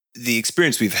the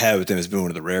experience we've had with them has been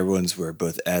one of the rare ones where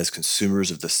both as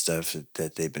consumers of the stuff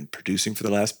that they've been producing for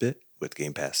the last bit with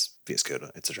Game Pass, VS Code,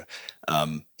 etc.,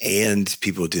 and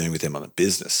people dealing with them on the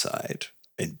business side.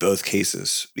 In both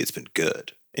cases, it's been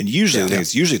good. And usually,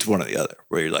 it's one or the other,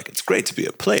 where you're like, it's great to be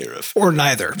a player of, or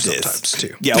neither sometimes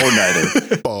too. Yeah, or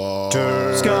neither.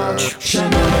 Butterscotch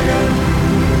Shenanigans.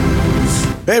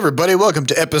 Hey everybody, welcome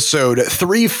to episode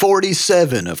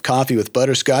 347 of Coffee with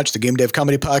Butterscotch, the game dev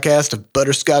comedy podcast of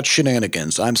Butterscotch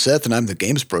Shenanigans. I'm Seth, and I'm the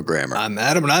games programmer. I'm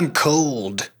Adam, and I'm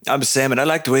cold. I'm Sam, and I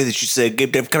like the way that you say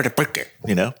game dev comedy podcast.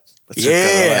 You know,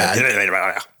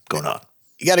 going on.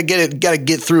 You gotta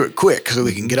get through it quick so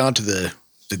we can get on to the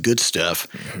good stuff.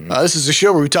 This is a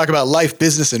show where we talk about life,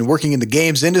 business, and working in the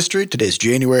games industry. Today's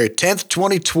January 10th,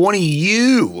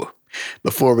 2020.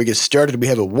 Before we get started, we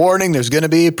have a warning. There's going to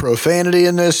be profanity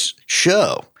in this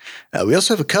show. We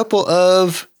also have a couple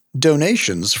of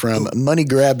donations from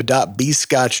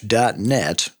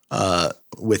moneygrab.bscotch.net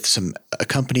with some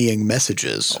accompanying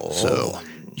messages. So,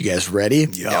 you guys ready?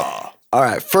 Yeah. All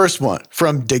right, first one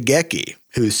from Degeki,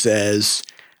 who says,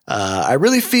 I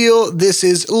really feel this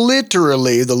is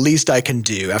literally the least I can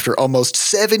do after almost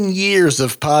 7 years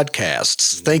of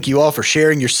podcasts. Thank you all for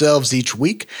sharing yourselves each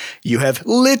week. You have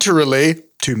literally,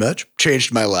 too much,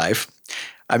 changed my life.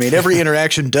 I mean, every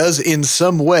interaction does in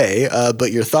some way,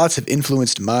 but your thoughts have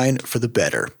influenced mine for the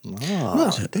better.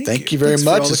 Thank you very Thanks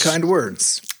much. for all the kind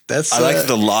words. That's I like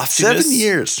the loftiness. 7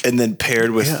 years. And then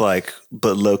paired with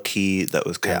but low key, that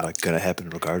was kind of like going to happen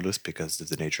regardless because of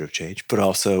the nature of change, but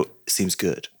also seems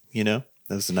good. You know,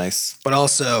 that was a nice. But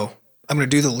also, I'm going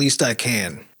to do the least I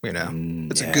can. You know,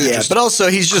 it's a good. Yeah, but also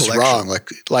he's just wrong.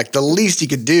 Like the least he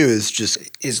could do is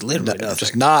literally nothing.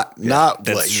 Just not That's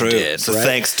what true. you did. So right?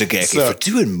 thanks to Geki for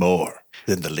doing more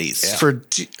than the least. For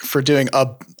doing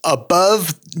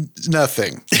above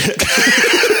nothing.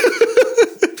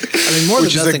 I mean, more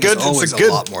Which than is nothing is always a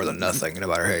lot more than nothing, no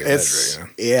matter how you measure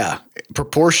it. Yeah,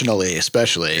 proportionally,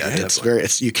 especially.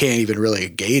 It's you can't even really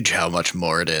gauge how much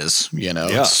more it is. You know,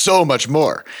 it's so much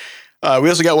more. We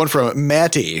also got one from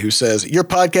Matty who says, your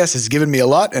podcast has given me a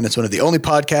lot, and it's one of the only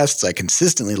podcasts I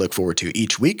consistently look forward to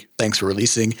each week. Thanks for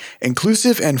releasing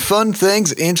inclusive and fun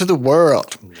things into the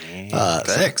world.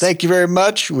 Thanks. So thank you very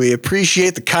much. We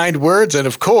appreciate the kind words, and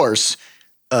of course,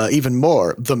 even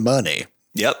more, the money.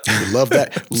 Yep. We love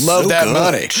that. Love that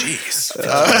money. Jeez.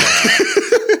 I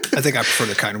think I prefer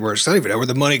the kind words. I don't even know where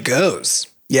the money goes.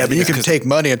 Yeah, but you can take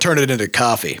money and turn it into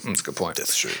coffee. That's a good point.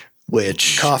 That's true.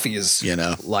 Which coffee is,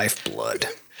 lifeblood.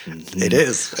 It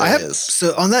is.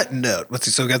 So on that note, let's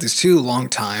see. So we got these two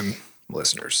longtime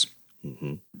listeners,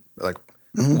 one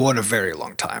a very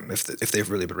long time. If they've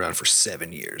really been around for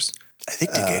 7 years, I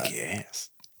think Degeki has.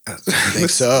 I think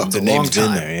so. It's The a long name's time.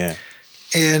 in there, yeah.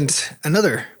 And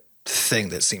another thing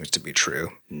that seems to be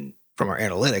true from our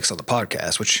analytics on the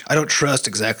podcast, which I don't trust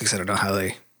exactly because I don't know how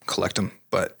they collect them,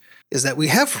 but is that we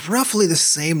have roughly the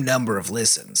same number of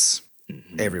listens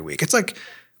every week. It's like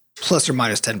plus or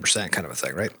minus 10% kind of a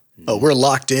thing, right? Oh, we're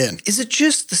locked in. Is it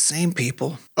just the same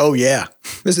people? Oh, yeah.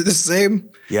 Is it the same?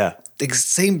 Yeah. The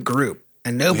same group,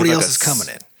 and nobody else is coming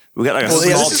in. We got like a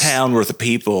small town worth of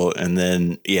people, and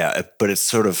then, but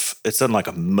it's on like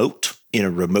a moat in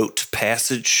a remote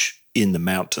passage in the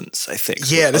mountains, I think.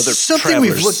 So this is something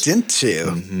we've looked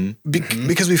into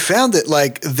because we found that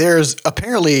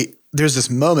there's this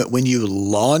moment when you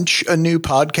launch a new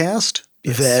podcast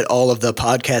that all of the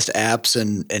podcast apps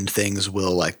and things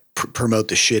will promote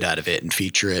the shit out of it and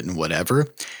feature it and whatever.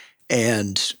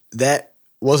 And that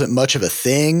wasn't much of a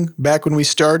thing back when we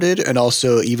started. And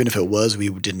also, even if it was, we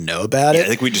didn't know about it. I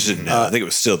think we just didn't know. I think it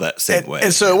was still that same way.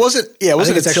 And so it wasn't until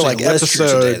less true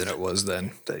episode today than it was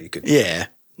then that you could. Yeah.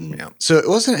 So it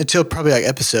wasn't until probably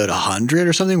episode 100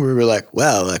 or something where we were like,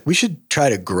 wow, we should try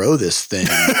to grow this thing.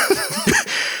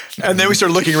 And then we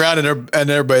started looking around and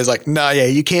everybody's like, nah,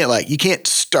 you can't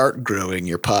start growing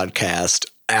your podcast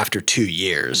after 2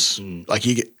 years.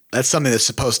 That's something that's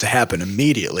supposed to happen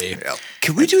immediately. Yeah.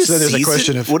 Can we do a season? There's a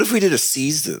question of what if we did a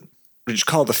season? We just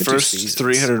call the first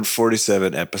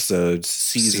 347 episodes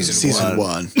season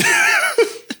one.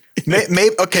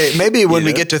 Maybe when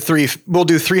we get to 3, we'll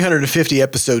do 350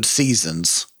 episode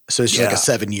seasons. So it's just like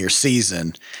a 7-year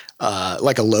season,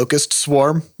 like a locust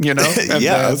swarm, you know? And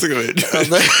that's a good idea.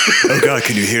 Oh God,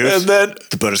 can you hear us? And then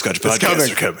the Butterscotch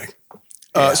podcasts are coming.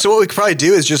 So what we could probably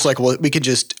do is just we could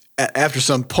just after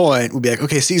some point we'd be like,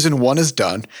 okay, season 1 is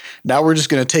done. Now we're just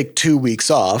going to take 2 weeks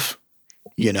off.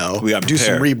 We got to do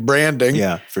some rebranding.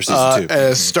 Yeah, for season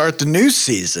 2. Start the new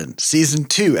season. Season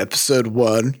 2, episode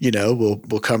 1,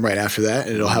 we'll come right after that.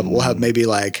 And we'll have maybe an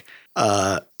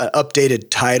updated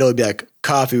title. It'd be like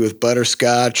Coffee with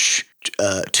Butterscotch,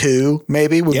 2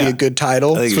 maybe would be a good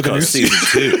title for the new season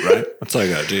 2, right? That's all I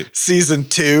gotta do. Season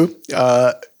 2.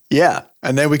 Yeah.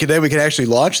 And then we can actually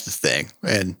launch the thing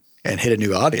and hit a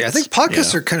new audience. Yeah, I think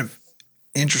podcasts are kind of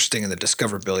interesting in the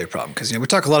discoverability problem because, we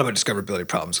talk a lot about discoverability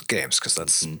problems with games because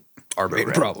that's our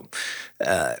main problem.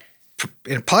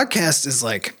 In a podcast is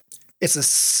like, it's a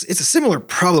similar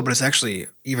problem, but it's actually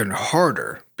even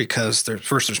harder because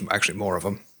there's actually more of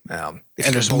them. And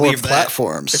there's more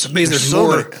platforms. It's amazing. There's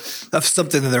more of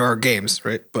something than there are games,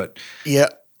 right? But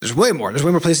there's way more. There's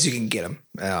way more places you can get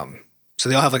them. So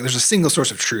they all have there's a single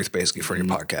source of truth basically for your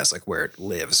podcast, like where it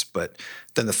lives. But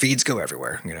then the feeds go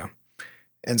everywhere,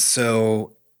 And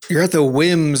so you're at the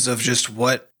whims of just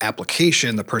what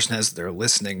application the person has they're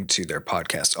listening to their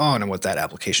podcast on and what that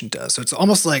application does. So it's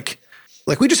almost like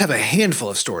we just have a handful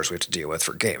of stores we have to deal with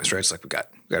for games, right? It's like we got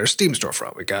our Steam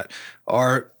storefront, we got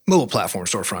our mobile platform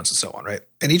storefronts and so on, right?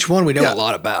 And each one we know a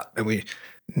lot about, and we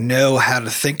know how to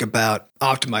think about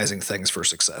optimizing things for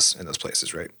success in those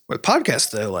places, right? With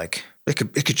podcasts, though, it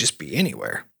could just be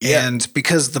anywhere. Yeah. And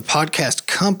because the podcast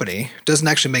company doesn't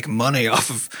actually make money off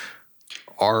of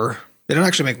they don't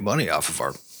actually make money off of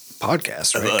our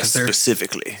podcast, right? Because they're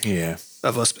specifically,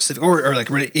 of us specific, or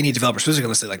like any developer specifically,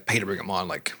 unless they pay to bring them on,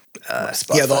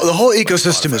 Spotify, the whole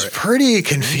ecosystem is pretty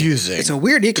confusing. It's a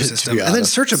weird ecosystem, and then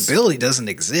searchability doesn't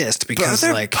exist because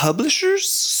publishers.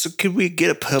 So could we get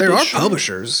a publisher? There are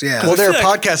publishers, yeah. Well, there are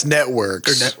podcast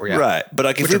networks, right?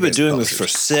 But if we've been doing this for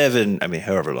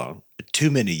however long,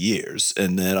 too many years,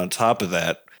 and then on top of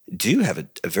that, do have a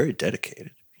very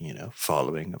dedicated,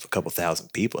 following of a couple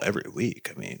thousand people every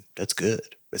week. I mean, that's good.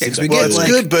 It's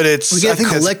good, but we get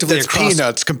collectively that's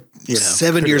peanuts.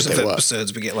 7 years of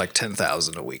episodes, we get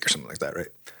 10,000 a week or something like that, right?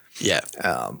 Yeah,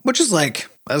 which is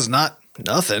that's not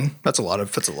nothing. That's a lot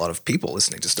of people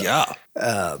listening to stuff.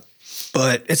 Yeah,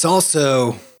 but it's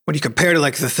also when you compare to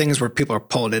the things where people are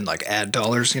pulling in ad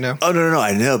dollars, Oh no,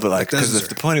 I know, but because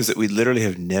the point is that we literally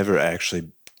have never actually.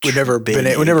 We never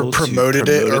promoted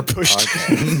it or pushed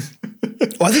it.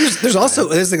 Well, I think there's also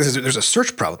there's a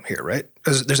search problem here, right?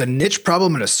 There's a niche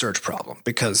problem and a search problem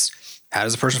because how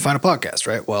does a person find a podcast,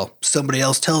 right? Well, somebody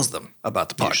else tells them about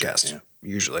the podcast,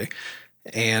 usually.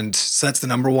 And so that's the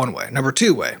number one way. Number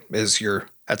two way is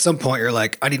at some point you're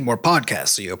like, I need more podcasts.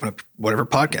 So you open up whatever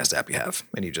podcast app you have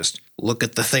and you just look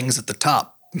at the things at the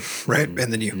top, right?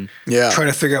 And then you try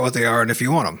to figure out what they are and if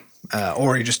you want them.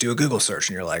 Or you just do a Google search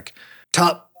and you're like,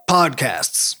 top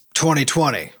podcasts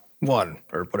 2021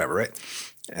 or whatever, right?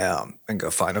 And go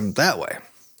find them that way.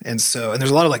 And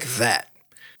there's a lot of that.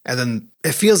 And then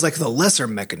it feels like the lesser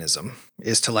mechanism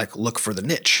is to look for the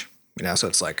niche, so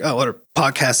it's what are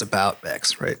podcasts about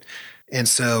X, right? And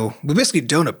so we basically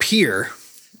don't appear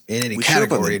in any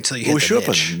category until you hit the niche. We show up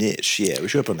on the niche, we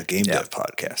show up on the game dev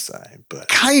podcast side, but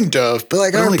kind of.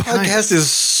 But our podcast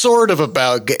is sort of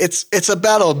about it's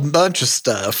about a bunch of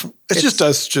stuff. It's just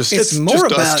us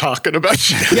talking about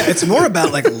shit. Yeah, it's more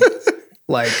about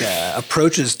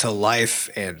approaches to life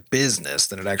and business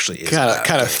than it actually is.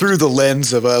 Kind of through the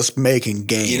lens of us making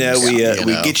games. We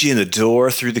get you in the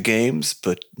door through the games,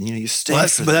 but you stay. Well,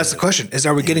 that's the question: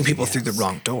 are we getting people through the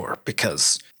wrong door?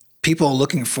 Because people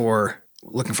looking for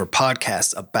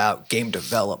podcasts about game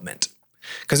development,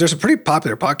 because there's a pretty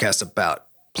popular podcast about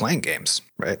playing games,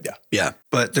 right? Yeah.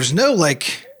 But there's no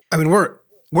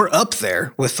we're up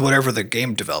there with whatever the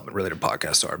game development related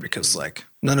podcasts are because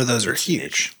none of those are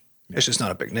huge. It's just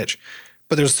not a big niche.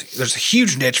 But there's a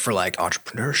huge niche for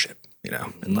entrepreneurship, and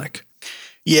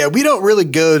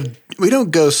we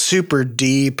don't go super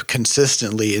deep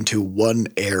consistently into one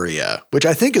area, which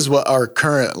I think is what our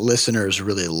current listeners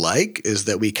really like, is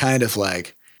that we kind of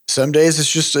some days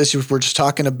we're just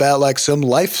talking about some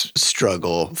life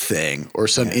struggle thing or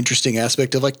some interesting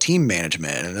aspect of team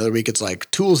management. And another week it's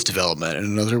tools development, and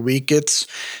another week it's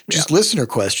just listener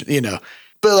questions,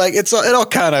 But it all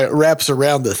kind of wraps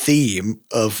around the theme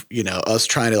of, us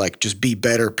trying to just be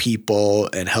better people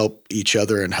and help each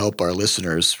other and help our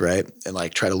listeners, right?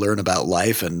 And try to learn about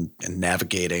life and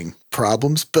navigating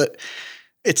problems. But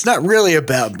it's not really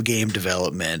about game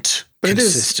development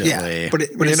consistently. But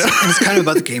it's kind of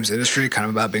about the games industry, kind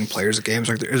of about being players of games.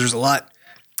 There's a lot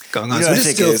going on. So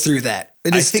it's still through that.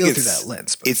 It is still through that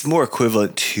lens. But it's more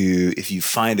equivalent to if you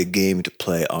find a game to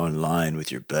play online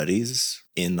with your buddies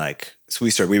in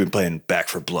we've been playing Back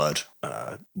 4 Blood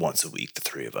once a week, the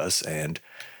three of us. And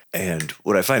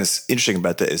what I find is interesting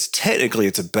about that is technically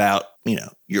it's about,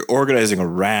 you're organizing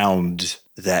around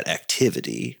that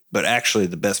activity, but actually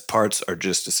the best parts are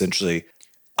just essentially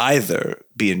either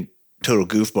being total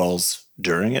goofballs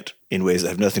during it in ways that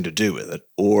have nothing to do with it,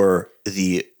 or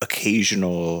the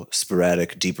occasional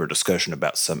sporadic, deeper discussion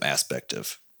about some aspect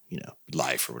of,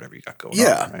 life or whatever you got going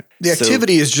Yeah. on. Right? The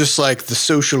activity is just like the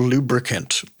social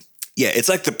lubricant. Yeah, it's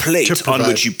like the plate on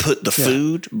which you put the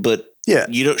food, but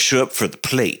you don't show up for the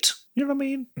plate. You know what I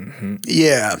mean? Mm-hmm.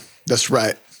 Yeah, that's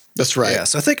right. That's right. Yeah,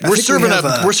 so I think we're serving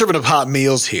up hot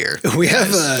meals here. We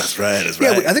have that's right. That's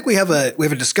yeah, right. I think we have a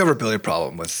discoverability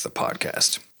problem with the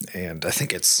podcast, and I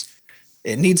think it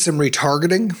needs some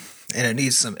retargeting and it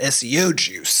needs some SEO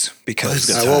juice because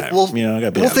we'll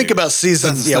think about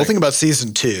season. Yeah, we'll think about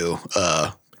season 2.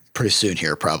 Pretty soon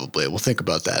here, probably. We'll think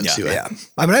about that and see what. Yeah,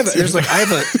 I mean, I have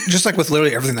a just like with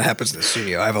literally everything that happens in the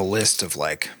studio, I have a list of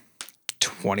like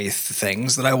 20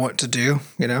 things that I want to do.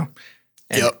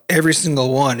 And every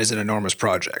single one is an enormous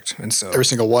project. And so every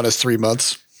single one is 3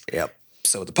 months. Yep.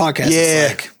 So with the podcast, it's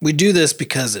like we do this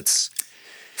because it's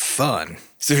fun.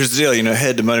 So here's the deal,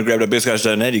 head to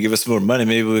moneygrab.bigscotch.net. You give us some more money,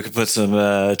 maybe we could put some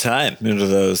time into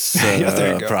those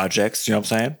projects. You know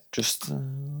what I'm saying? Just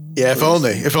if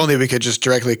only we could just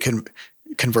directly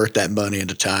convert that money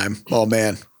into time. Oh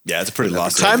man. Yeah, it's a pretty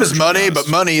lost. Time is money, but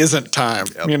money isn't time.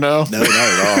 No, not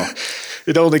at all.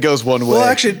 It only goes one way. Well,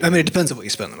 actually, I mean, it depends on what you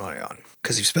spend the money on.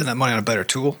 Because if you spend that money on a better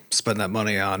tool, spend that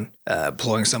money on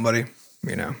employing somebody,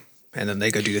 and then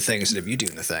they go do the thing instead of you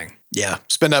doing the thing. Yeah.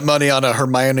 Spend that money on a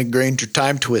Hermione Granger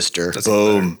time twister.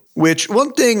 Boom. Which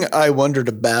one thing I wondered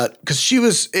about, because she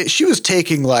was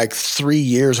taking like 3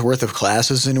 years worth of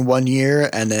classes in 1 year,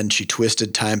 and then she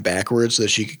twisted time backwards so that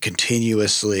she could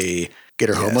continuously get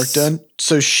her homework done.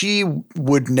 So she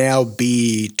would now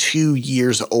be 2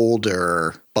 years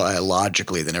older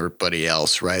biologically than everybody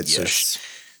else, right? Yes.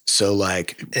 So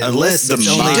like, unless the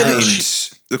mind,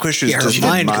 the question is, does her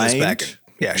mind goes back?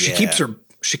 She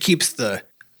keeps the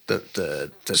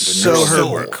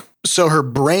homework. So her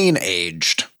brain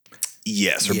aged.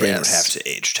 Yes, her brain would have to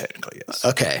age technically. Yes.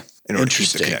 Okay. In order to keep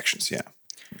the connections. Yeah.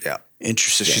 Yeah.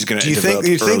 Interesting. So she's going to. Do you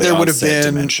think there would have been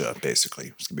dementia? Basically,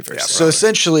 it's going to be very. So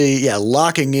essentially,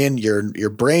 locking in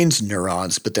your brain's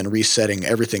neurons, but then resetting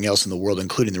everything else in the world,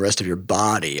 including the rest of your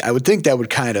body. I would think that would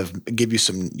kind of give you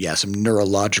some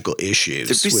neurological issues.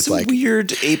 There'd be with some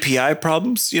weird API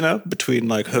problems, between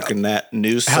like hooking that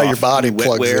new how your body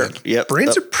plugs in. Yep.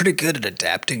 Brains are pretty good at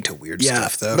adapting to weird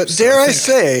stuff, though. But dare I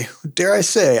say,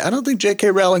 I don't think J.K.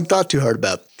 Rowling thought too hard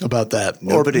about that.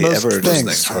 Nobody ever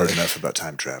thinks hard enough about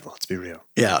time travel. Let's be real.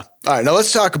 Yeah. All right. Now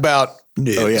let's talk about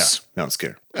news. Oh yeah. No, I'm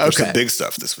scared. There's some big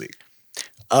stuff this week.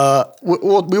 We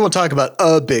won't talk about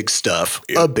a big stuff,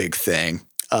 a big thing,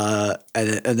 and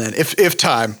then if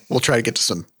time, we'll try to get to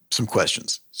some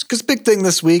questions. Because big thing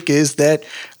this week is that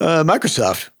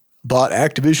Microsoft bought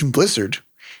Activision Blizzard,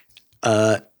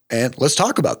 and let's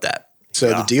talk about that. So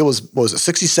the deal was it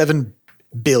 $67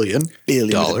 billion?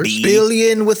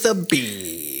 Billion with a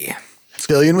B.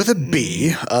 Billion with a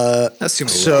B.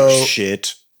 That's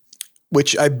shit.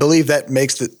 Which I believe that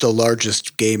makes the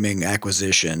largest gaming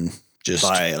acquisition just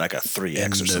by like a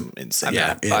 3x or some insane.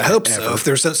 Yeah, I hope so. If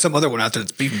there's some other one out there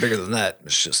that's even bigger than that,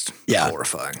 it's just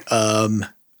horrifying.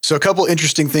 So a couple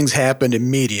interesting things happened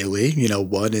immediately.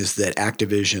 One is that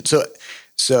Activision.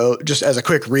 So just as a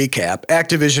quick recap,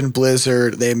 Activision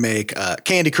Blizzard, they make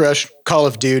Candy Crush, Call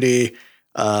of Duty,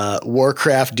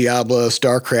 Warcraft, Diablo,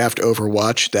 StarCraft,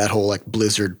 Overwatch, that whole like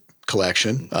Blizzard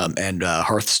collection, and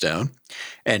Hearthstone,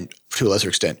 and to a lesser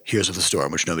extent, Heroes of the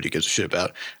Storm, which nobody gives a shit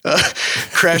about,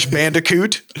 Crash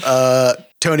Bandicoot,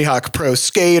 Tony Hawk Pro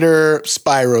Skater,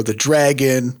 Spyro the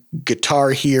Dragon,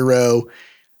 Guitar Hero,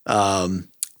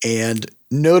 and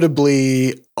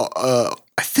notably, I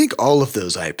think all of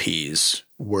those IPs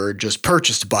were just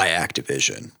purchased by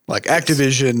Activision. Like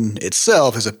Activision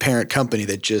itself is a parent company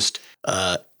that just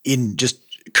in just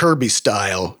Kirby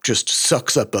style just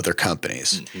sucks up other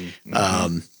companies.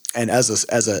 And as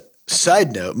a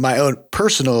side note, my own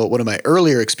personal one of my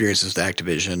earlier experiences with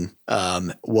Activision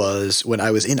was when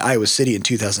I was in Iowa City in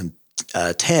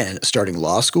 2010 starting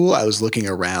law school. I was looking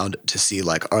around to see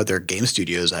like are there game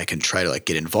studios I can try to like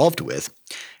get involved with,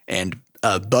 and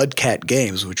Budcat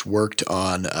Games, which worked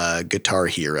on Guitar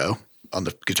Hero, on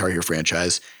the Guitar Hero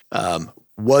franchise,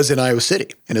 was in Iowa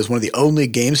City, and is one of the only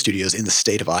game studios in the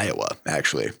state of Iowa,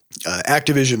 actually.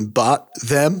 Activision bought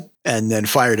them and then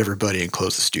fired everybody and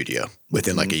closed the studio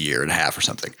within like a year and a half or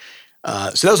something.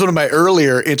 So that was one of my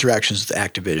earlier interactions with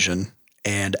Activision.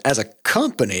 And as a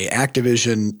company,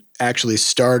 Activision actually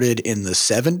started in the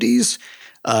 70s,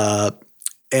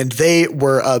 and they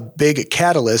were a big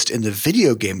catalyst in the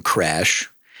video game crash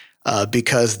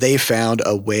because they found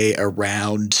a way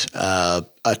around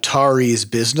Atari's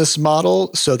business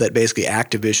model so that basically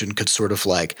Activision could sort of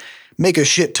like make a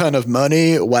shit ton of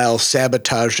money while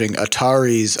sabotaging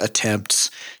Atari's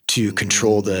attempts to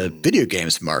control the video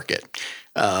games market.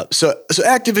 So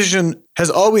Activision has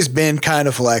always been kind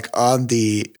of like on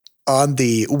the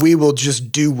we will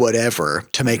just do whatever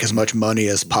to make as much money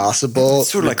as possible,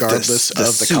 sort of regardless like the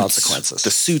of the Suits, consequences.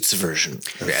 The Suits version.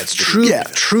 Yeah, it's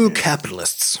true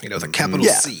capitalists, the capital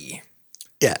C.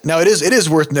 Yeah. Now it is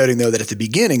worth noting though that at the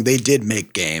beginning they did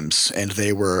make games and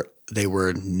they were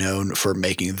known for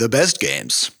making the best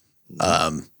games.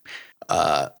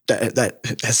 That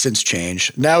has since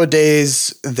changed.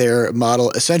 Nowadays, their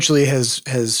model essentially has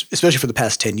especially for the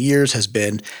past 10 years has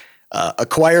been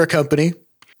acquire a company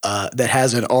that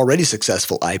has an already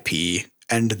successful IP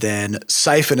and then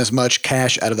siphon as much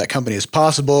cash out of that company as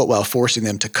possible while forcing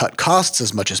them to cut costs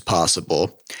as much as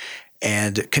possible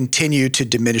and continue to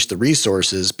diminish the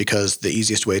resources because the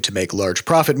easiest way to make large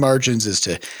profit margins is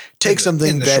to take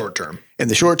something in the short term. In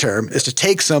the short term is to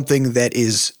take something that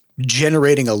is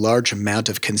generating a large amount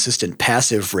of consistent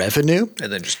passive revenue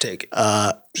and then just take it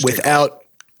and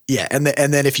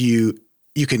then if you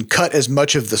can cut as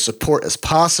much of the support as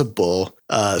possible.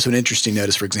 So an interesting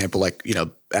notice, for example, like,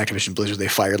 Activision Blizzard, they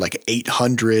fired like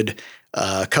 800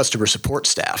 customer support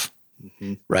staff,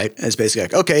 right? And it's basically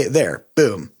like, okay, there,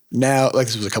 boom. Now, like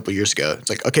this was a couple of years ago. It's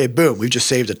like, okay, boom, we've just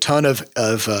saved a ton of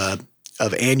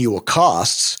annual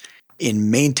costs in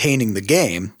maintaining the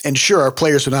game. And sure, our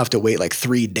players would have to wait like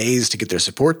 3 days to get their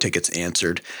support tickets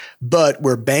answered, but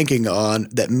we're banking on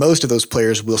that most of those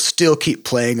players will still keep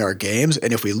playing our games.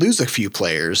 And if we lose a few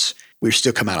players, we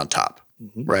still come out on top,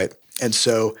 right? And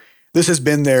so this has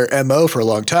been their MO for a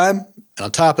long time. And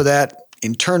on top of that,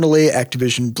 internally,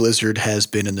 Activision Blizzard has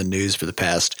been in the news for the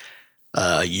past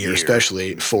year,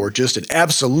 especially for just an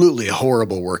absolutely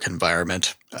horrible work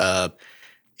environment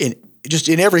in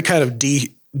every kind of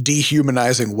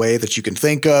dehumanizing way that you can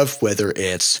think of, whether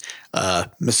it's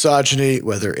misogyny,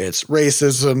 whether it's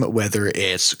racism, whether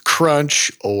it's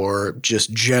crunch, or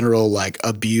just general like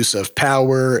abuse of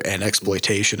power and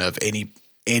exploitation of any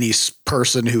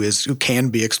person who can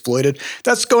be exploited.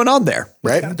 That's going on there,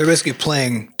 right? Yeah, they're basically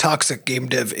playing toxic game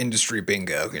dev industry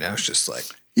bingo. It's just like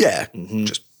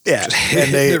just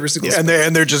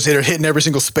they're just hitting every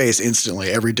single space instantly,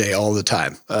 every day, all the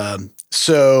time.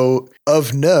 So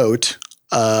of note,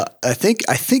 I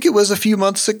think it was a few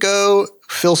months ago,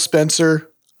 Phil Spencer,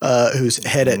 who's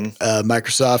head at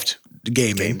Microsoft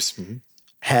Gaming,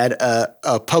 had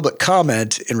a public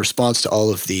comment in response to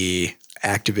all of the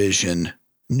Activision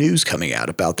news coming out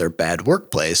about their bad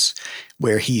workplace,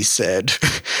 where he said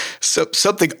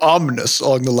something ominous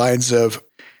along the lines of,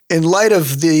 in light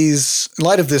of this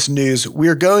news,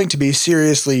 we're going to be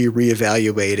seriously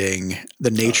reevaluating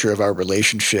the nature of our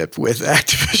relationship with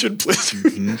Activision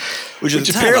Blizzard, which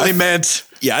apparently meant.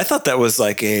 Yeah, I thought that was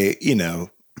like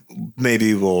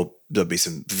maybe there'll be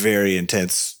some very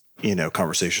intense,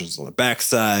 conversations on the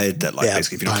backside that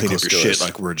basically if you don't clean up your shit,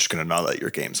 like we're just going to not let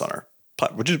your games on our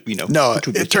platform. Which is, no,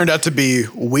 it turned out to be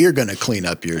we're going to clean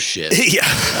up your shit. Yeah.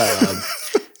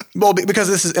 Well, because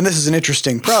this is an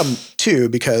interesting problem too,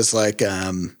 because like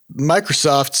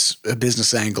Microsoft's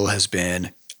business angle has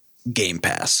been Game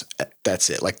Pass. That's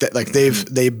it. Like that. Like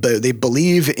they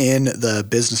believe in the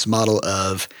business model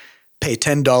of pay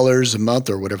 $10 a month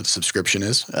or whatever the subscription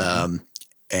is,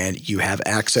 and you have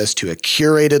access to a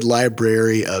curated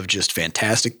library of just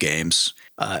fantastic games.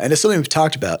 And it's something we've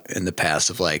talked about in the past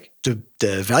of like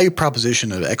the value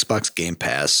proposition of Xbox Game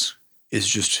Pass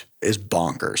is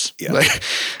bonkers. Yeah.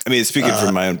 I mean, speaking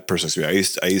from my own personal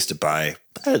experience, I used to buy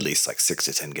at least like 6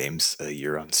 to 10 games a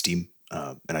year on Steam.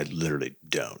 And I literally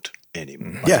don't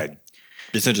anymore.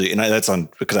 Essentially, and that's on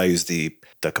because I use the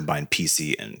combined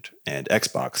PC and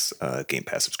Xbox Game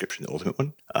Pass subscription, the ultimate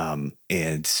one.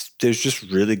 And there's just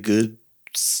really good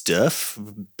stuff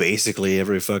basically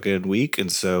every fucking week.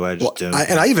 And so I just don't.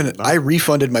 I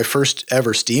refunded my first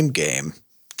ever Steam game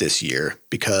this year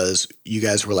because you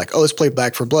guys were like, oh, let's play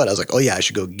Back 4 Blood. I was like, oh yeah, I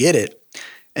should go get it.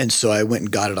 And so I went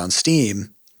and got it on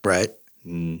Steam. Right.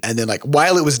 And then like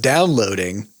while it was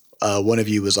downloading, one of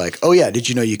you was like, oh yeah, did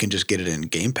you know you can just get it in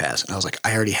Game Pass? And I was like,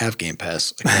 I already have Game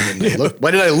Pass. Like, why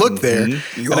did I look there? And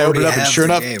I opened it up and sure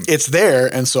enough, it's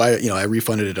there. And so I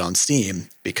refunded it on Steam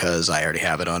because I already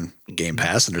have it on Game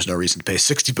Pass and there's no reason to pay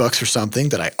 $60 for something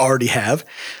that I already have.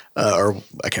 Or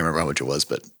I can't remember how much it was,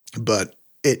 but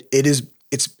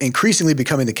it's increasingly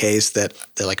becoming the case that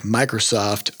like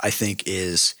Microsoft, I think,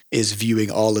 is viewing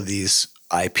all of these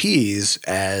IPs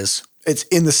as it's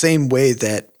in the same way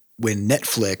that when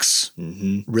Netflix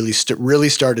really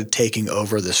started taking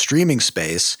over the streaming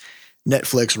space,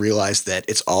 Netflix realized that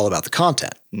it's all about the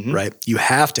content, right? You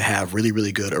have to have really,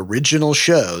 really good original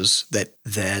shows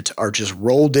that are just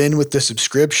rolled in with the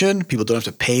subscription. People don't have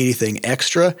to pay anything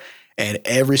extra. And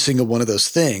every single one of those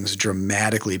things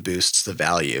dramatically boosts the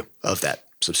value of that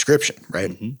subscription, right?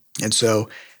 Mm-hmm. And so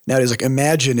nowadays, like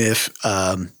imagine if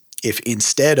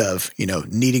instead of,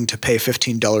 needing to pay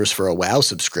 $15 for a WoW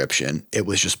subscription, it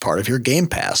was just part of your Game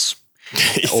Pass.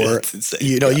 Or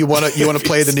you want to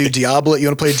play the new Diablo, you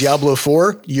want to play Diablo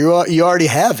 4, you already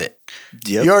have it.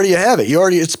 Yep. You already have it.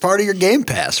 It's part of your Game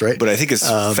Pass, right? But I think it's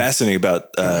fascinating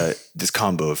about this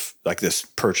combo of like this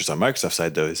purchase on Microsoft's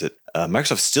side, though, is that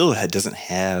Microsoft still doesn't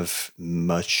have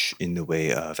much in the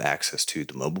way of access to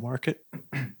the mobile market,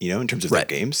 in terms of their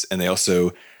games. And they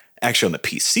also actually on the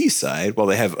PC side, while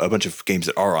they have a bunch of games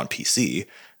that are on PC,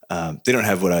 they don't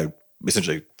have what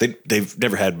they've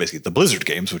never had basically the Blizzard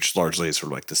games, which largely is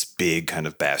sort of like this big kind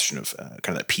of bastion of kind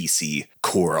of that PC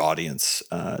core audience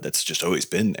that's just always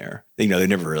been there. They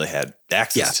never really had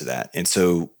access to that. And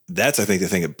so that's, I think, the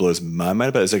thing that blows my mind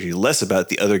about it is actually less about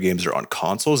the other games that are on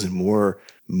consoles and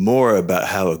more about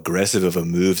how aggressive of a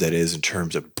move that is in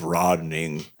terms of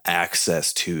broadening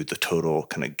access to the total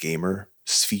kind of gamer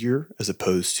sphere as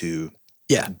opposed to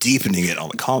deepening it on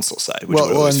the console side, which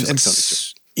always feels like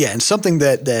something. Yeah, and something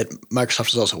that Microsoft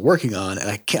is also working on, and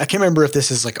I can't remember if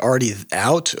this is like already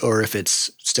out or if it's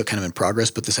still kind of in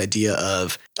progress, but this idea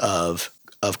of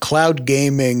cloud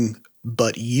gaming,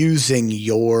 but using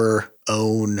your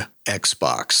own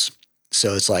Xbox.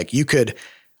 So it's like you could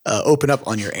open up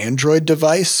on your Android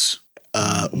device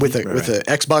with a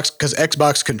Xbox, because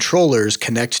Xbox controllers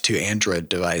connect to Android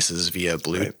devices via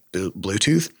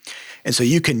Bluetooth. And so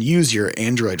you can use your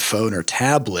Android phone or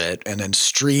tablet and then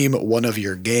stream one of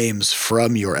your games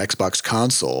from your Xbox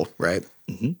console, right?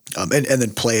 Mm-hmm. And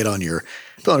then play it on your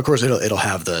phone. Of course, it'll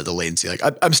have the latency. Like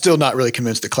I'm still not really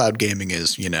convinced that cloud gaming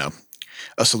is,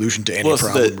 a solution to any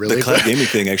problem. Really, the cloud gaming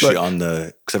thing actually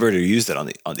because I've already used that on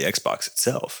the Xbox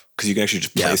itself, because you can actually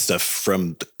just play stuff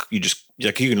from you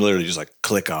can literally just like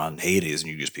click on Hades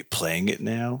and you just be playing it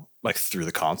now like through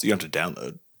the console. You don't have to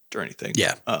download or anything.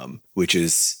 Yeah. Which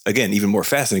is, again, even more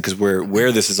fascinating because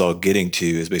where this is all getting to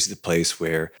is basically the place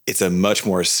where it's a much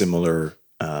more similar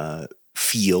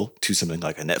feel to something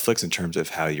like a Netflix in terms of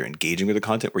how you're engaging with the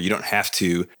content, where you don't have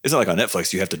to, it's not like on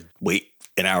Netflix, you have to wait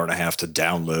an hour and a half to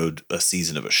download a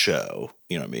season of a show.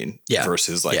 You know what I mean? Yeah.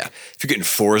 Versus if you're getting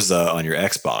Forza on your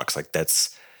Xbox, like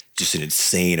that's just an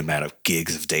insane amount of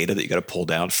gigs of data that you got to pull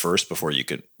down first before you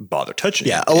could bother touching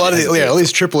it. A lot of all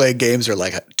these AAA games are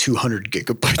like 200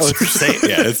 gigabytes. Oh, it's insane.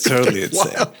 Yeah, it's totally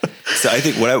insane. Wow. So I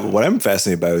think what I'm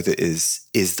fascinated by with it is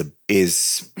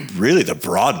really the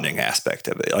broadening aspect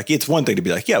of it. Like it's one thing to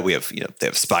be like, yeah, we have they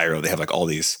have Spyro, they have like all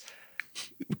these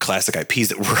classic IPs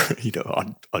that were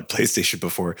on PlayStation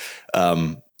before.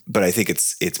 But I think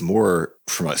it's more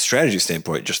from a strategy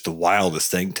standpoint, just the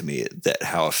wildest thing to me that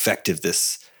how effective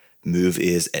this move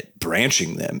is at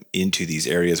branching them into these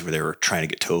areas where they were trying to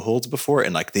get toeholds before.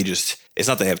 And like it's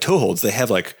not they have toeholds, they have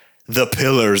like the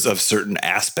pillars of certain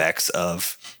aspects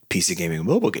of PC gaming and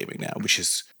mobile gaming now, which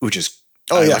is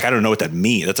I don't know what that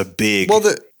means. That's a big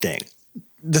thing.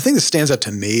 The thing that stands out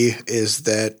to me is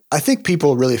that I think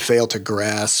people really fail to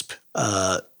grasp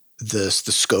the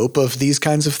scope of these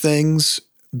kinds of things,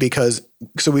 because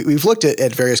we've looked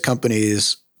at various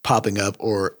companies popping up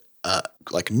or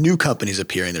like new companies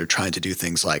appearing that are trying to do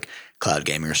things like cloud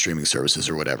gaming or streaming services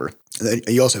or whatever. And then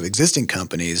you also have existing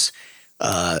companies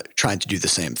trying to do the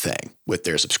same thing with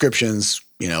their subscriptions,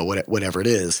 whatever it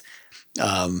is,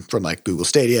 from like Google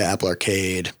Stadia, Apple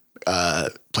Arcade,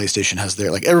 PlayStation has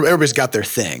their, like everybody's got their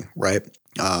thing, right?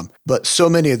 But so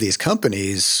many of these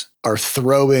companies are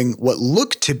throwing what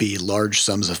look to be large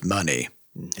sums of money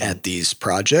at these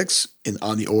projects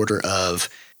on the order of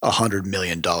 $100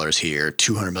 million here,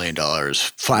 $200 million,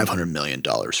 $500 million,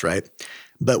 right?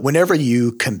 But whenever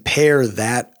you compare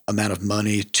that amount of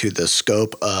money to the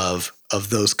scope of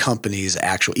those companies'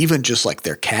 actual, even just like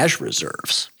their cash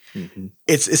reserves,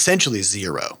 it's essentially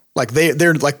zero. Like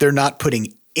they're not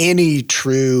putting any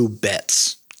true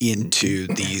bets into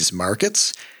these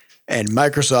markets. And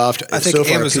Microsoft, I think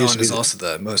Amazon is also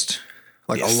the most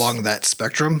along that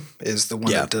spectrum is the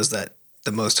one that does that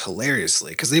the most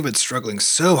hilariously, because they've been struggling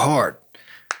so hard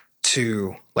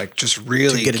to like just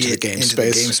really get into the game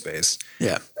space.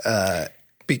 Yeah.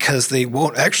 Because they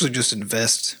won't actually just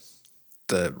invest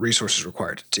the resources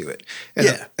required to do it.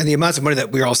 And and the amounts of money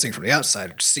that we're all seeing from the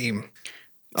outside seem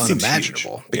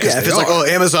unimaginable. Because if it's like,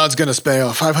 Amazon's going to spend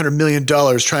 $500 million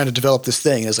trying to develop this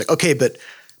thing. And it's like, okay, but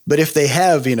if they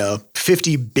have,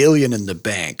 $50 billion in the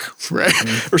bank,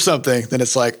 right, or something, then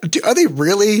it's like, are they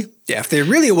really? Yeah, if they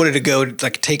really wanted to go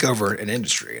like take over an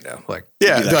industry, we're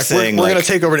going to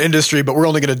take over an industry, but we're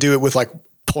only going to do it with like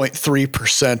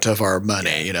 0.3% of our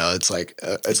money. You know, it's like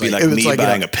me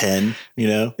buying a pen. You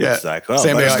know, it's like, oh,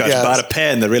 Butterscotch bought a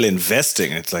pen. They're really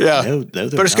investing. It's like, no,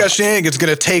 Butterscotch Shenanigans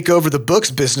going to take over the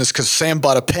books business because Sam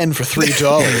bought a pen for $3.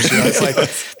 You know, it's like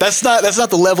that's not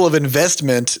the level of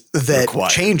investment that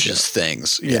changes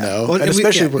things. You know, well, and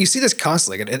especially you see this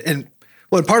constantly, and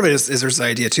part of it is there's the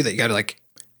idea too that you got to like.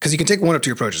 Because you can take one of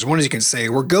two approaches. One is you can say,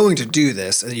 we're going to do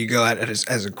this, and you go at it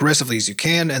as aggressively as you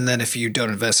can, and then if you don't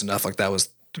invest enough, like that was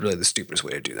really the stupidest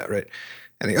way to do that, right?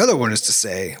 And the other one is to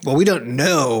say, well, we don't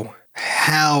know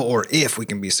how or if we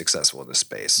can be successful in this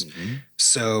space.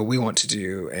 So we want to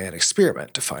do an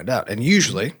experiment to find out. And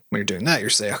usually when you're doing that,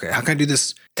 you're saying, okay, how can I do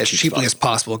this as cheaply as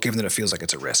possible, given that it feels like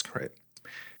it's a risk, right?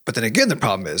 But then again, the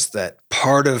problem is that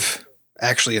part of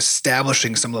actually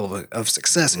establishing some level of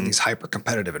success in these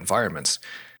hyper-competitive environments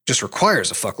just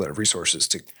requires a fuckload of resources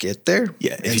to get there.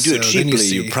 Yeah, if you do it cheaply,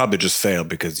 you probably just fail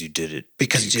because you did it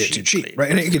too cheap,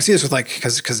 right? And you can see this with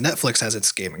because Netflix has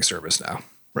its gaming service now,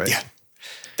 right? Yeah,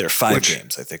 there are 5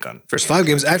 games I think on. There's 5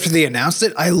 games. After they announced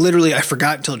it, I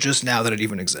forgot until just now that it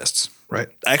even exists, right?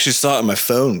 I actually saw it on my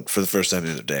phone for the first time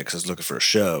the other day because I was looking for a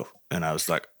show, and I was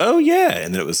like, oh yeah,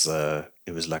 and then it was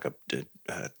like a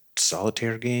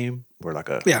solitaire game or like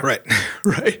a right.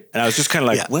 And I was just kind of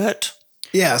like, what?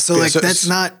 Yeah, so that's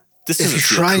not. If you're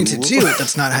trying to do it,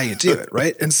 that's not how you do it,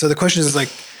 right? And so the question is like,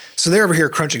 so they're over here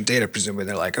crunching data, presumably.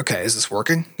 They're like, okay, is this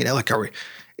working? You know, like,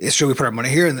 should we put our money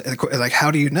here? And like,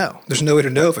 how do you know? There's no way to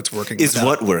know if it's working. Is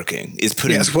what working? Is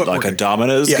putting a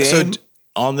Domino's game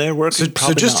on there working?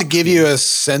 So just to give you a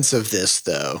sense of this,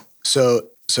 though, so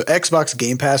Xbox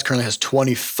Game Pass currently has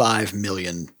 25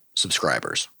 million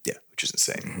subscribers. Yeah, which is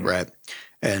insane, right?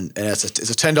 And it's a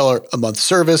 $10 a month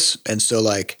service, and so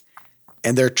like.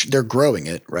 And they're growing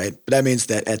it, right? But that means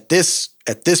that at this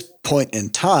point in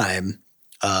time,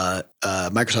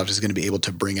 Microsoft is going to be able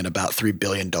to bring in about $3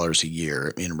 billion a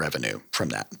year in revenue from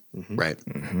that, right?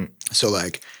 So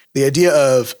like the idea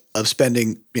of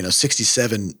spending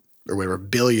 67 or whatever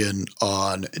billion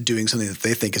on doing something that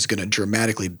they think is going to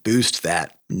dramatically boost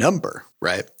that number,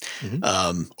 right?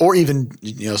 Or even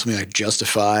something like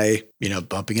Justify,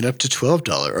 bumping it up to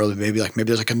 $12, or maybe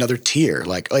there's like another tier,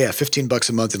 like $15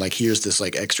 a month, and like here's this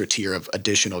like extra tier of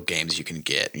additional games you can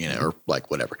get, or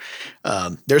like whatever.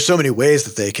 There's so many ways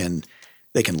that they can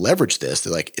leverage this.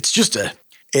 They're like it's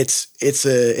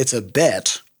a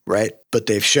bet, right? But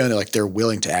they've shown that like they're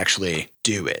willing to actually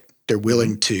do it. They're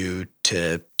willing to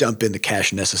dump in the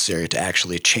cash necessary to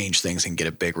actually change things and get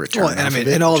a big return. Well,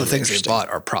 and all the things they bought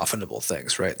are profitable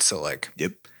things, right? So like,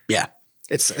 yeah,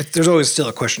 there's always still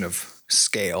a question of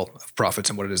scale of profits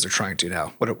and what it is they're trying to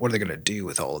now. What are they going to do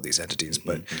with all of these entities?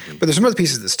 But there's some other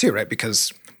pieces of this too, right?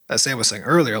 Because as Sam was saying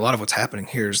earlier, a lot of what's happening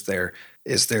here is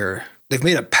they've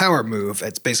made a power move.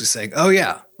 It's basically saying, oh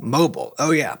yeah, mobile,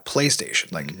 oh yeah,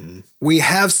 PlayStation. Like we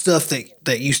have stuff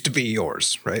that used to be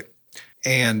yours, right?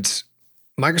 And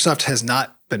Microsoft has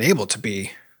not been able to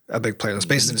be a big player in the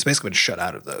space, and it's basically been shut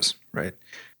out of those, right?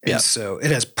 And so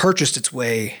it has purchased its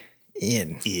way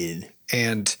in.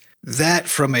 And that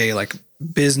from a like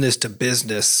business to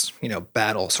business,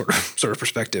 battle sort of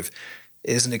perspective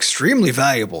is an extremely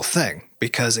valuable thing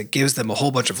because it gives them a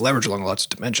whole bunch of leverage along lots of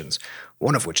dimensions,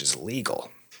 one of which is legal,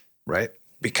 right?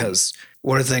 Because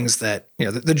one of the things that,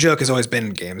 the joke has always been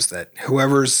in games that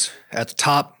whoever's at the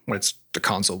top, when it's the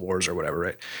console wars or whatever,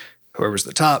 right? Whoever's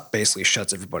the top basically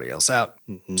shuts everybody else out,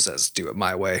 says, do it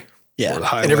my way. Yeah.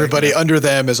 And everybody under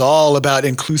them is all about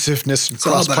inclusiveness and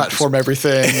cross-platform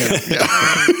everything.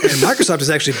 And Microsoft has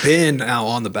actually been now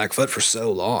on the back foot for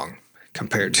so long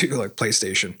compared to like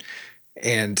PlayStation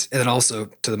and then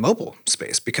also to the mobile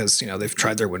space because, they've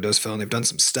tried their Windows Phone, they've done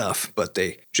some stuff, but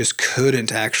they just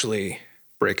couldn't actually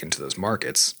break into those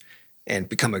markets and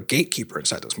become a gatekeeper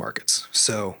inside those markets.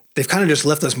 So they've kind of just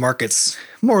left those markets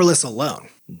more or less alone,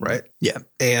 right? Yeah.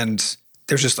 And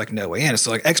there's just like no way in.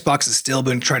 So like Xbox has still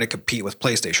been trying to compete with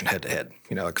PlayStation head to head,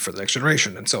 like for the next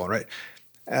generation and so on, right?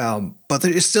 But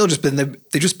it's still just been, they've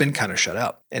just been kind of shut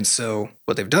out. And so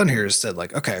what they've done here is said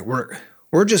like, okay,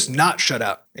 we're just not shut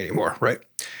out anymore, right?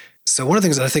 So one of the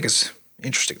things that I think is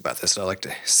interesting about this, and I like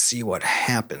to see what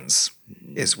happens,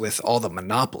 is with all the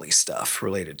monopoly stuff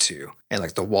related to and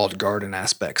like the walled garden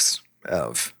aspects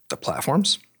of the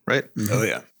platforms, right? Oh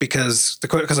yeah, because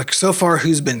like so far,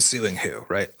 who's been suing who,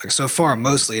 right? Like so far,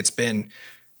 mostly it's been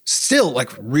still like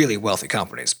really wealthy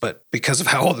companies, but because of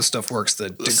how all this stuff works, the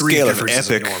degree scale of difference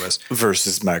of Epic is enormous.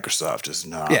 Versus Microsoft is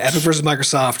not. Yeah, Epic versus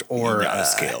Microsoft, or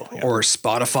scale, or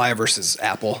Spotify versus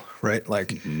Apple, right?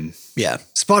 Like, yeah,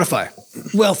 Spotify,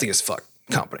 wealthy as fuck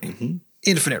company,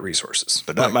 infinite resources.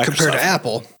 But not Like, compared Microsoft. to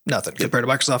Apple, nothing. Compared to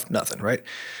Microsoft, nothing, right?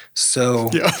 So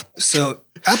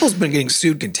Apple's been getting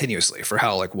sued continuously for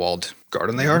how like walled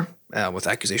garden they are, with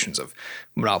accusations of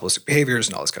monopolistic behaviors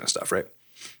and all this kind of stuff, right?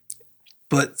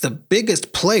 But the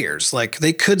biggest players, like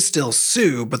they could still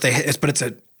sue, but it's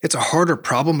a harder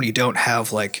problem when you don't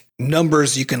have like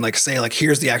numbers you can like say like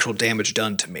here's the actual damage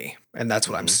done to me, and that's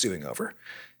what I'm suing over.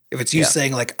 If it's you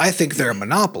saying like I think they're a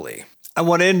monopoly, I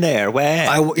want in there. Where?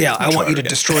 I want you to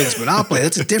destroy this monopoly.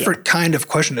 That's a different kind of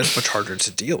question. It's much harder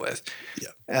to deal with.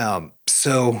 Yeah.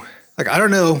 So like I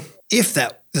don't know if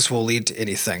this will lead to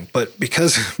anything, but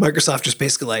because Microsoft just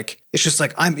basically like it's just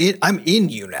like I'm in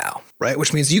you now, right?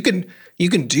 Which means you can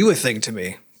do a thing to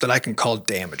me that I can call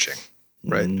damaging,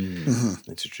 right?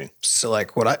 Interesting. So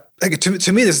like what I like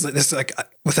to me this like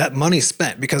with that money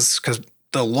spent because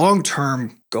the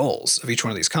long-term goals of each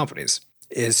one of these companies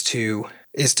is to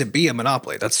be a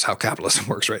monopoly. That's how capitalism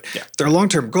works, right? Yeah. Their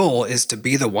long-term goal is to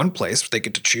be the one place where they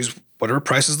get to choose whatever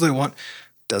prices they want.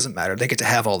 Doesn't matter. They get to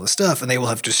have all the stuff, and they will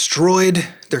have destroyed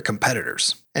their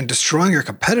competitors. And destroying your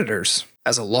competitors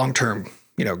as a long-term,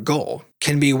 goal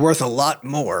can be worth a lot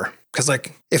more. Because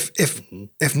like if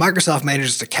Microsoft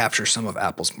manages to capture some of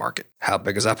Apple's market, how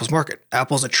big is Apple's market?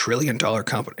 Apple's $1 trillion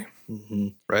company,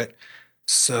 right?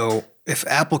 So if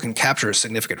Apple can capture a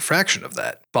significant fraction of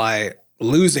that by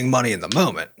losing money in the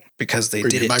moment because they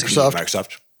did it Microsoft,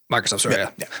 sorry,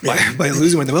 by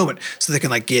losing money in the moment, so they can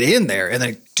like get in there and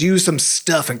then do some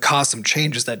stuff and cause some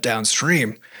changes that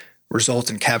downstream result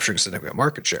in capturing significant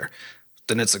market share,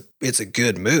 then it's a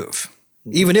good move.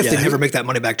 Even if they never make that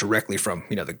money back directly from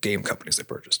the game companies they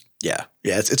purchased. Yeah,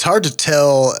 it's hard to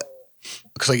tell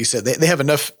because, like you said, they have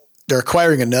enough. They're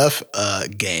acquiring enough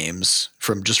games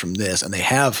from this, and they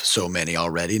have so many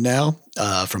already now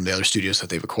from the other studios that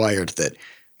they've acquired that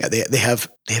they have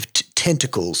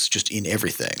tentacles just in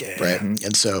everything, right?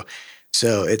 And so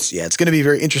it's going to be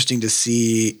very interesting to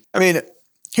see. I mean,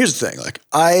 here's the thing: like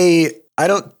I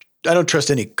don't trust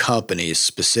any companies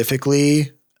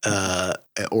specifically.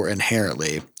 Or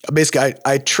inherently. Basically,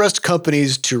 I trust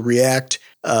companies to react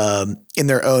in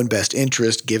their own best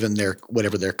interest, given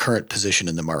whatever their current position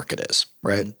in the market is,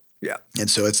 right? Yeah.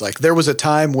 And so it's like there was a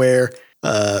time where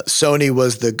Sony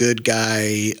was the good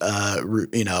guy,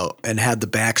 and had the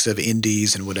backs of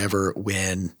indies and whatever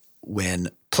when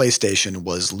PlayStation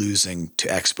was losing to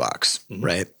Xbox,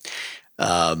 right?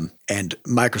 And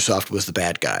Microsoft was the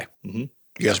bad guy.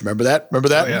 You guys remember that? Oh,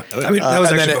 yeah. I mean, that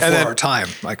was actually before our time.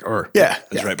 Like, or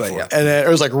right before. Yeah. And then it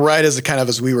was like right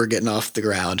as we were getting off the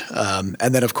ground.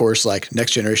 And then of course, like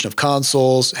next generation of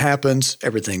consoles happens,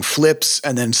 everything flips,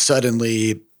 and then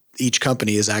suddenly each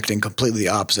company is acting completely the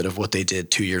opposite of what they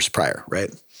did 2 years prior, right?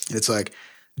 It's like,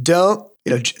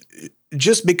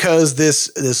 just because this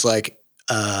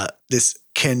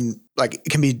can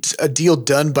be a deal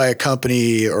done by a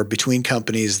company or between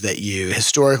companies that you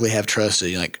historically have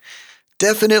trusted,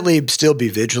 definitely still be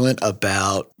vigilant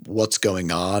about what's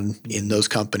going on in those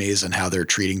companies and how they're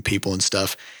treating people and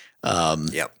stuff.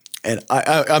 And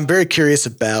I'm very curious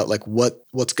about like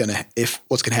what's gonna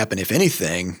happen, if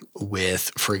anything,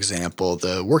 with, for example,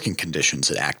 the working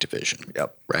conditions at Activision.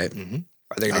 Right.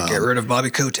 Are they going to get rid of Bobby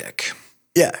Kotick?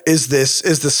 Yeah. Is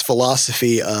this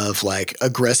philosophy of like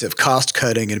aggressive cost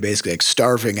cutting and basically like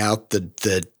starving out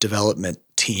the development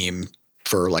team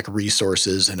for like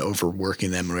resources and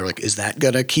overworking them, and we're like, is that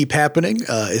gonna keep happening?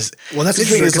 That's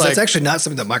interesting because that's actually not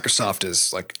something that Microsoft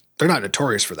is like. They're not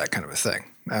notorious for that kind of a thing.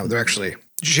 They're actually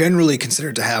generally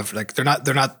considered to have like they're not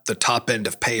the top end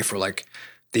of pay for like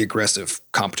the aggressive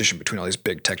competition between all these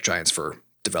big tech giants for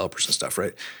developers and stuff,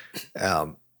 right?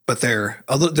 But they're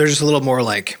just a little more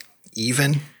like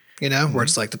even, where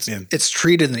it's like it's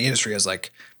treated in the industry as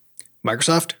like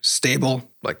Microsoft stable,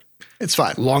 like. It's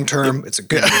fine. Long term, it's a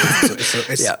good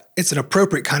it's an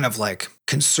appropriate kind of like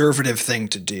conservative thing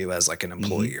to do as like an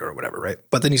employee or whatever, right?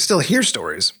 But then you still hear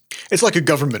stories. It's like a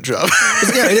government job.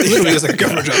 It literally is like a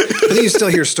government job. But then you still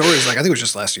hear stories like I think it was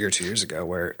just last year, 2 years ago,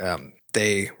 where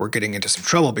they were getting into some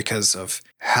trouble because of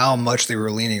how much they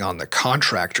were leaning on the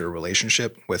contractor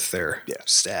relationship with their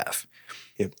staff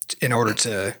in order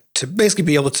to basically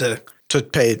be able to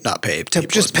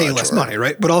just pay less money,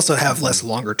 right? But also have less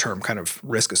longer term kind of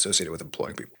risk associated with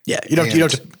employing people. Yeah, you don't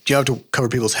have to cover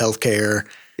people's health care.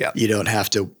 Yeah, you don't have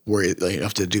to worry. You don't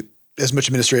have to do as much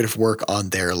administrative work on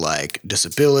their like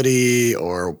disability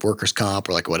or workers' comp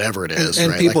or like whatever it is.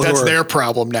 And right? people like that's their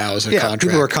problem now as a contractor.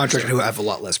 People who are contracted who have a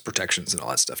lot less protections and all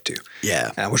that stuff too.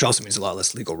 Yeah, which also means a lot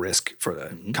less legal risk for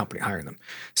the company hiring them.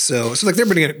 So like they're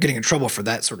getting in trouble for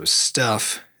that sort of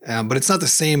stuff. But it's not the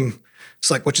same.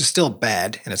 So like, which is still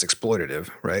bad and it's exploitative,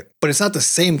 right? But it's not the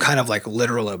same kind of like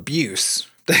literal abuse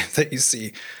that you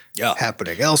see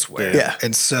happening elsewhere. Yeah.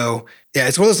 And so,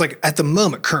 it's one of those like at the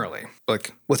moment currently,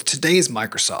 like with today's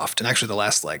Microsoft and actually the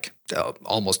last like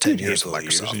almost 10 years of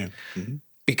Microsoft,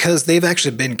 because they've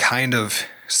actually been kind of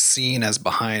seen as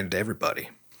behind everybody,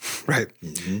 right?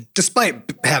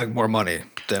 Despite having more money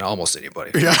than almost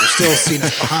anybody. They're still seen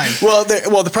as behind. Well,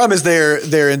 the problem is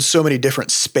they're in so many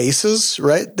different spaces,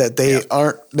 right? That they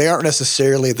aren't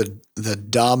necessarily the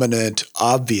dominant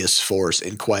obvious force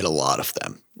in quite a lot of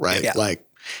them, right? Yeah. Like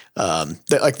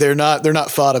they're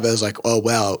not thought of as like, oh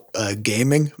wow,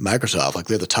 gaming, Microsoft, like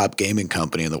they're the top gaming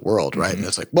company in the world, right? And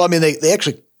it's like, well, I mean, they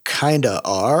actually kind of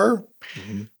are.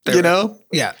 You know,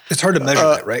 it's hard to measure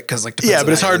that, right? Because like, but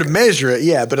it's hard to measure it.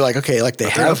 Yeah, but like, okay, like they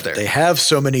have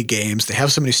so many games, they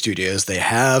have so many studios, they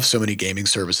have so many gaming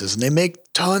services, and they make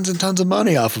tons and tons of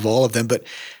money off of all of them.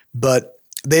 But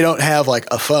they don't have like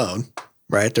a phone,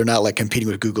 right? They're not like competing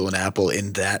with Google and Apple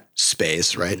in that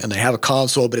space, right? And they have a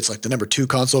console, but it's like the number 2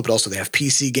 console. But also they have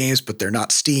PC games, but they're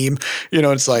not Steam. You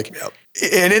know, it's like,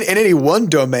 in any one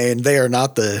domain, they're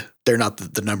not the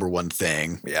number one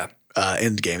thing. Yeah.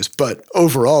 In games, but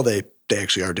overall they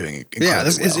actually are doing incredibly well.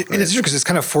 And it's true because it's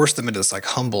kind of forced them into this like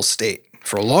humble state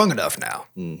for long enough now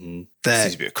that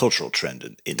seems to be a cultural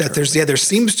trend. That there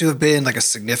seems to have been like a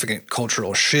significant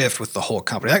cultural shift with the whole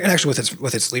company, and actually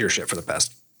with its leadership for the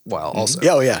past while also.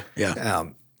 Yeah.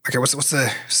 Okay, what's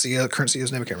the current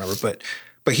CEO's name? I can't remember,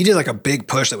 but he did like a big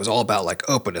push that was all about like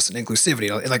openness and inclusivity,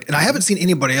 and I haven't seen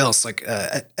anybody else like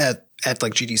at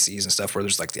like GDCs and stuff where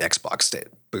there's like the Xbox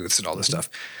booths and all this stuff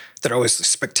that are always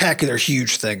spectacular,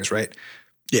 huge things, right?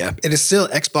 Yeah. And it's still,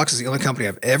 Xbox is the only company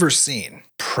I've ever seen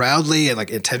proudly and like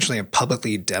intentionally and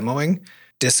publicly demoing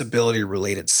disability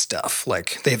related stuff.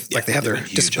 Like they have their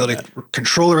disability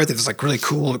controller, right? There's like really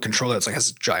cool controller that's like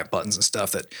has giant buttons and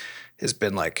stuff that has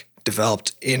been like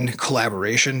developed in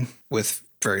collaboration with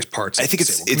various parts. I think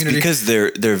it's because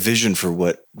their vision for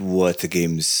what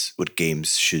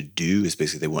games should do is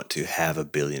basically they want to have 1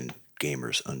 billion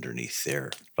gamers underneath their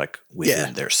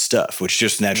within their stuff, which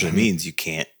just naturally means you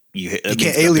can't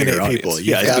alienate people.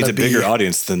 It's a bigger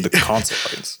audience than the console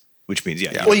audience, which means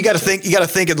Well, you got to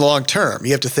think in long term.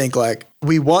 You have to think like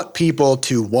we want people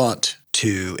to want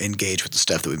to engage with the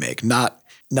stuff that we make, not.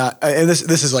 And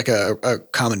this is like a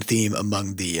common theme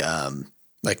among the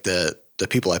the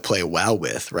people I play WoW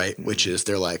with, right? Which is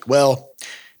they're like, well,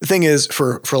 the thing is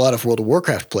for a lot of World of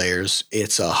Warcraft players,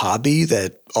 it's a hobby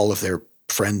that all of their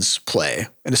friends play.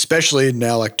 And especially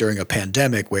now, like during a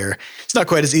pandemic where it's not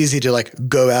quite as easy to like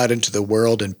go out into the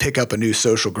world and pick up a new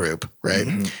social group, right?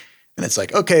 And it's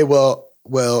like, okay, well,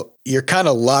 you're kind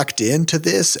of locked into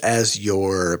this as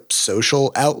your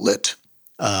social outlet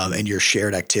and your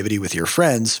shared activity with your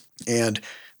friends. And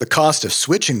the cost of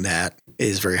switching that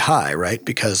is very high, right?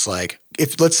 Because like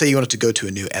if let's say you wanted to go to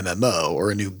a new MMO or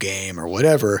a new game or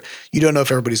whatever, you don't know if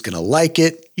everybody's going to like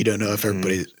it. You don't know if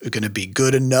everybody's going to be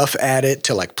good enough at it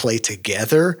to like play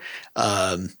together.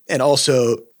 And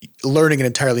also learning an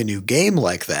entirely new game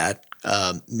like that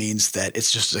means that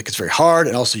it's just like it's very hard.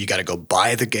 And also you got to go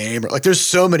buy the game. Or like there's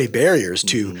so many barriers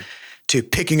to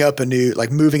picking up a new,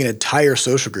 like moving an entire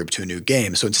social group to a new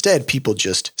game. So instead people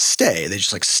just stay. They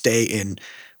just like stay in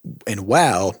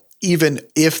WoW, even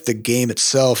if the game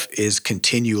itself is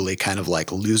continually kind of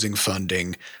like losing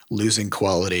funding, losing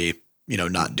quality,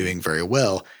 not doing very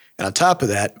well. And on top of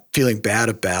that, feeling bad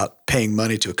about paying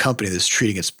money to a company that's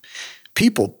treating its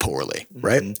people poorly,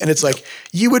 right? And it's like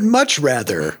you would much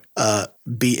rather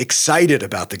be excited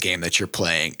about the game that you're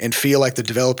playing and feel like the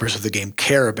developers of the game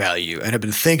care about you and have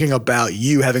been thinking about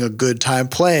you having a good time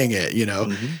playing it,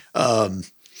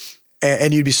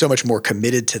 and you'd be so much more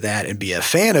committed to that and be a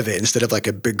fan of it instead of like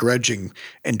a begrudging,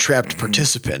 entrapped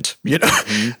participant,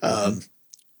 And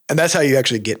that's how you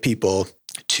actually get people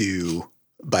to,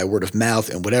 by word of mouth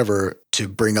and whatever, to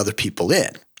bring other people in,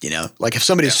 Like if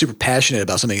somebody's super passionate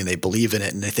about something and they believe in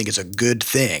it and they think it's a good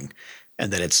thing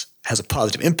and that has a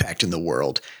positive impact in the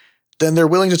world, then they're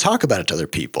willing to talk about it to other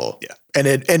people and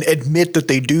admit that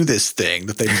they do this thing,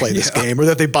 that they play this game or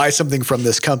that they buy something from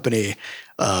this company.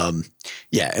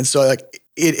 And so like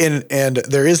and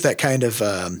there is that kind of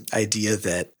idea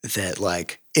that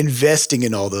like investing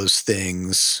in all those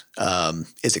things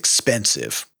is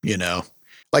expensive,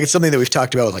 Like it's something that we've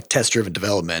talked about with like test-driven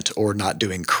development or not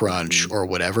doing crunch or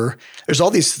whatever. There's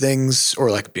all these things, or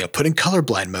like putting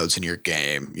colorblind modes in your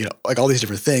game, like all these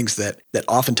different things that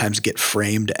oftentimes get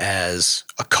framed as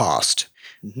a cost,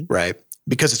 right?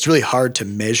 Because it's really hard to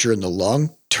measure in the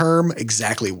long term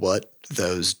exactly what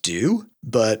those do,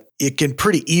 but you can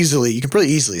pretty easily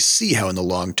see how in the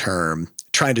long term,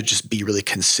 trying to just be really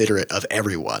considerate of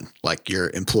everyone, like your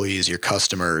employees, your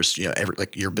customers,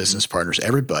 like your business partners,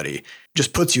 everybody,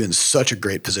 just puts you in such a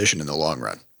great position in the long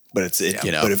run. But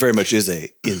but it very much is in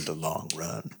the long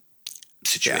run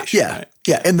situation. Yeah. Right?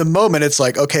 Yeah. In the moment, it's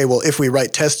like, okay, well, if we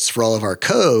write tests for all of our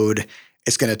code,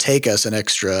 it's going to take us an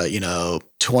extra,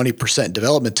 20%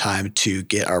 development time to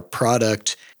get our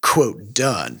product, quote,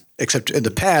 done. Except in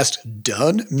the past,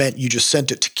 done meant you just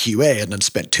sent it to QA and then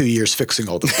spent 2 years fixing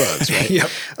all the bugs, right?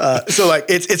 Yep. So like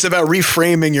it's about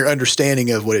reframing your understanding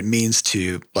of what it means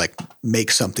to like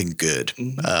make something good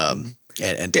and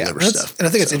deliver stuff. And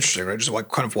I think it's interesting, right? Just like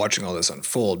kind of watching all this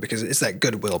unfold because it's that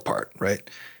goodwill part, right?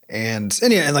 And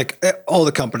like all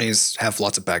the companies have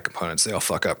lots of bad components. They all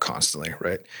fuck up constantly,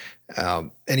 right?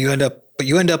 And you end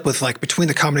up with like between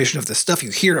the combination of the stuff you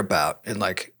hear about and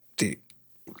like the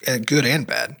good and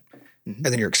bad, and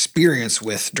then your experience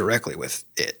directly with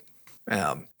it,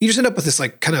 you just end up with this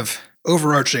like kind of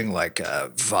overarching like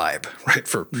vibe, right?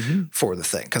 For the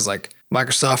thing, because like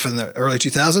Microsoft in the early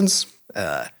 2000s,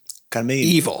 kind of mean.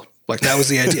 Evil. Like that was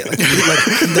the idea.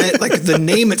 Like the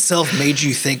name itself made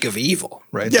you think of evil,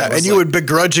 right? Yeah, and you would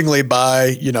begrudgingly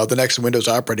buy, the next Windows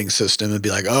operating system and be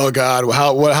like, "Oh God,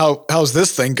 how's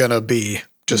this thing gonna be?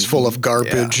 Just full of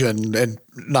garbage and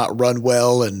not run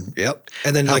well." And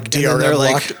and then like DRM they're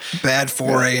like locked. bad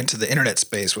foray into the internet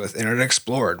space with Internet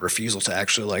Explorer, and refusal to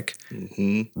actually like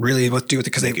really do with it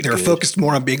because they were focused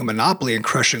more on being a monopoly and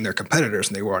crushing their competitors,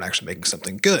 and they weren't actually making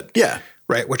something good. Yeah.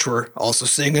 Right, which we're also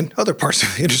seeing in other parts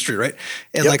of the industry, right?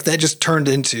 And like that just turned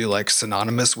into like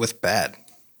synonymous with bad,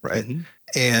 right?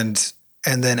 And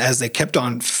then as they kept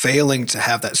on failing to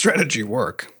have that strategy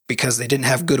work because they didn't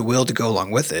have goodwill to go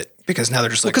along with it, because now they're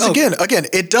just like, because again,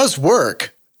 it does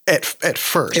work at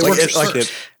first. It works at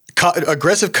first.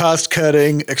 Aggressive cost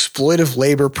cutting, exploitive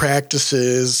labor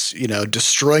practices,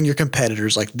 destroying your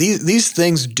competitors. Like these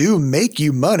things do make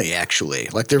you money. Actually,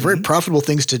 like they're very profitable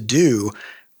things to do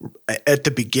at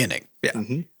the beginning. Yeah.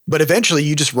 But eventually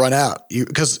you just run out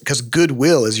because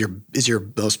goodwill is your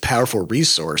most powerful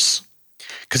resource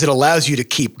because it allows you to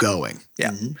keep going.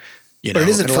 Yeah. But it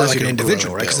isn't for like an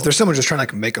individual, right? Because if there's someone just trying to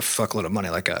like make a fuckload of money,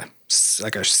 like a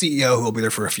CEO who will be there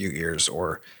for a few years,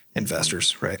 or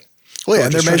investors, right? Well, yeah,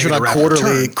 and they're measured on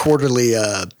quarterly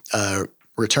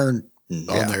return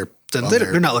on their.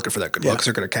 They're not looking for that goodwill because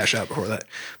they're going to cash out before that.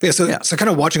 But so kind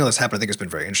of watching all this happen, I think has been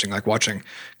very interesting. Like watching,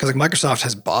 because like Microsoft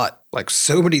has bought like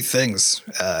so many things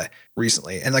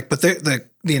recently, and like, but the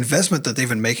investment that they've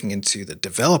been making into the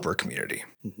developer community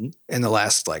in the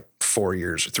last like 4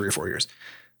 years or 3 or 4 years,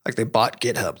 like they bought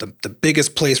GitHub, the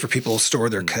biggest place where people store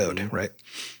their code, right?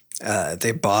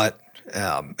 They bought,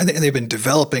 and they've been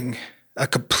developing a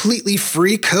completely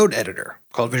free code editor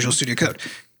called Visual Studio Code,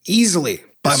 easily.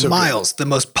 By miles, the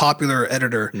most popular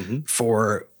editor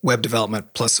for web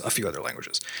development, plus a few other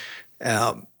languages.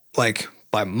 Like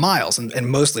by miles. And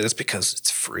mostly that's because it's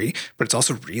free, but it's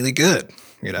also really good,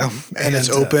 And it's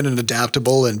open and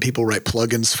adaptable, and people write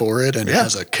plugins for it, and it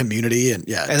has a community. And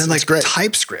then like great.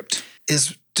 TypeScript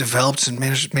is developed and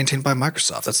maintained by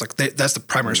Microsoft. That's like that's the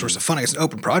primary source of funding. It's an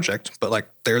open project, but like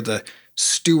they're the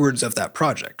stewards of that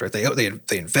project, right? They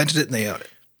invented it and they own it.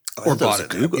 Or bought it.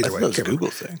 Google. Either way, that was a Google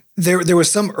thing. There was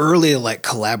some early like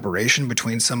collaboration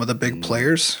between some of the big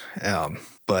players,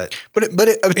 but to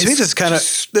me, it's kind of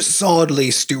solidly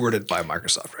stewarded by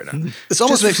Microsoft right now. This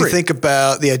almost makes me think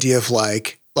about the idea of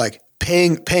like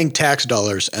paying tax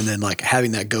dollars and then like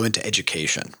having that go into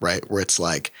education, right? Where it's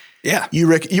like, you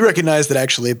recognize that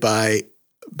actually by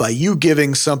you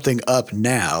giving something up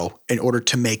now in order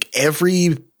to make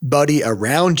everybody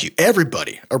around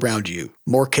you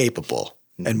more capable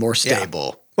and more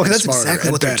stable. Well, that's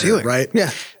exactly what they're doing, right? Yeah.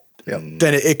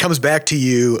 Then it comes back to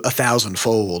you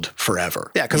 1,000-fold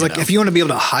forever. Yeah, because like if you want to be able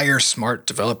to hire smart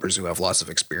developers who have lots of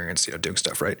experience, doing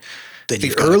stuff, right? Then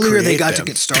the earlier they got to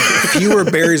get started, the fewer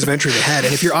barriers of entry they had,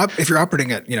 and if you're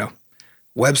operating at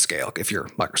web scale, if you're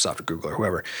Microsoft or Google or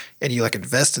whoever, and you like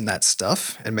invest in that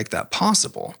stuff and make that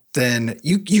possible, then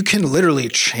you can literally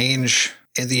change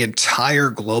the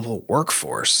entire global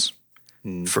workforce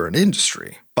for an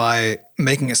industry by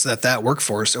making it so that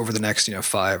workforce over the next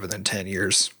 5 and then 10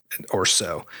 years or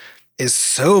so is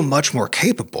so much more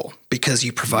capable because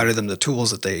you provided them the tools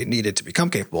that they needed to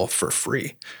become capable for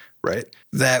free, right?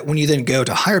 That when you then go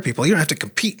to hire people, you don't have to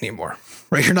compete anymore,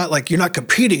 right? You're not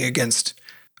competing against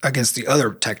the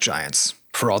other tech giants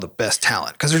for all the best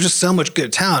talent because there's just so much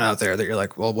good talent out there that you're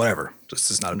like, well, whatever, this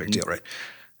is not a big deal, right?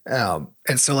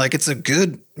 And so like it's a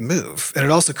good move, and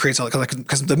it also creates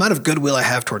because the amount of goodwill I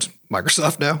have towards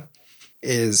Microsoft now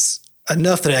is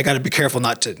enough that I got to be careful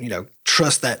not to,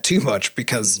 trust that too much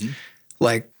because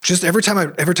like just every time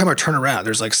I turn around,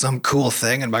 there's like some cool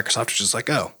thing and Microsoft is just like,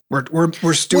 oh, we're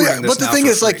stewarding this. But the thing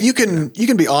is, like, you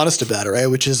can be honest about it, right?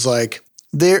 Which is like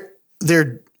they're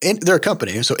a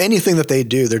company, so anything that they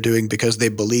do, they're doing because they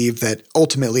believe that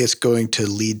ultimately it's going to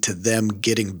lead to them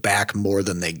getting back more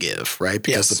than they give, right?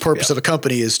 Because the purpose of a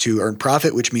company is to earn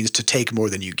profit, which means to take more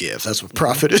than you give. That's what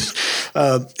profit is.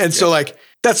 So like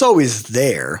that's always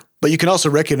there, but you can also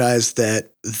recognize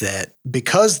that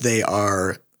because they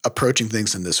are approaching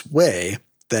things in this way,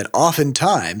 that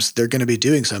oftentimes they're going to be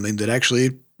doing something that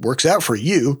actually works out for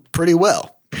you pretty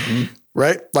well.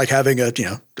 Right? Like having a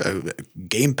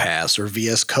Game Pass or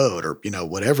VS Code or,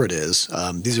 whatever it is.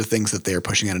 These are things that they're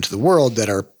pushing out into the world that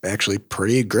are actually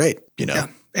pretty great, Yeah.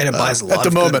 And it buys a lot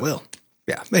of goodwill.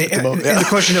 Yeah. And the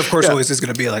question, of course, always is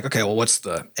going to be like, okay, well, what's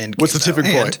the end game? What's the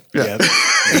tipping point? Yeah.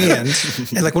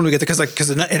 and like when we get there, because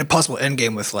in a possible end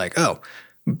game with like,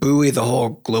 buoy the whole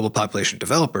global population of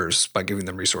developers by giving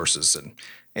them resources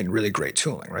and really great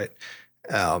tooling, right?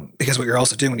 Because what you're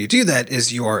also doing when you do that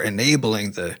is you are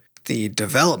enabling the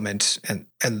development and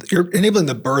you're enabling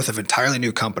the birth of entirely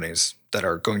new companies that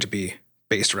are going to be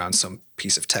based around some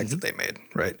piece of tech that they made,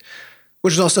 right?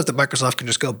 Which is all stuff that Microsoft can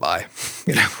just go buy,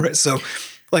 right? So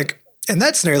like in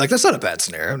that scenario, like that's not a bad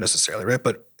scenario necessarily, right?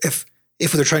 But if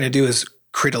what they're trying to do is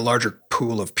create a larger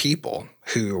pool of people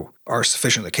who are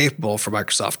sufficiently capable for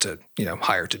Microsoft to,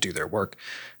 hire to do their work,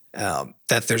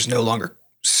 that there's no longer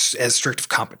as strict of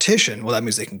competition, well, that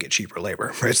means they can get cheaper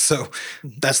labor, right? So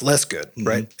that's less good,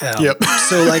 right?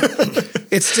 So like,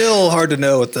 it's still hard to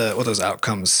know what those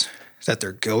outcomes that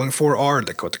they're going for are, and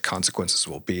what the consequences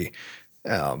will be.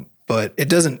 But it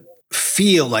doesn't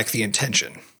feel like the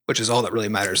intention, which is all that really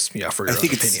matters, for your own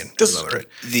opinion.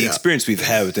 The experience we've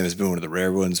had with them has been one of the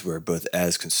rare ones where both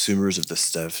as consumers of the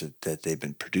stuff that they've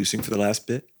been producing for the last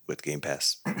bit with Game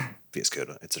Pass, VS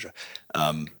Code, etc.,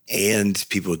 and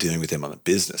people dealing with them on the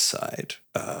business side.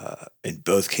 In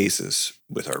both cases,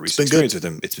 with our recent experience with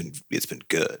them, it's been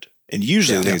good. And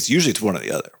usually, it's one or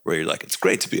the other, where you're like, it's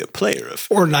great to be a player of,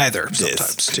 or neither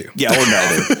sometimes too. Yeah, or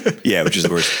neither. Yeah, which is the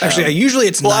worst. Actually, usually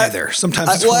it's neither.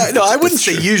 Sometimes. I wouldn't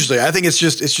say usually. I think it's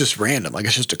just random. Like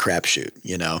it's just a crapshoot,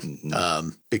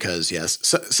 because yes,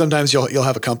 sometimes you'll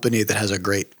have a company that has a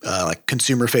great like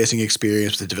consumer facing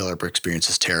experience, the developer experience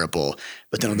is terrible.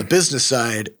 But then on the business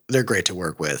side, they're great to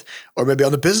work with, or maybe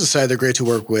on the business side they're great to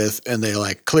work with, and they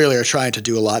like clearly are trying to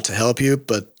do a lot to help you,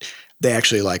 but they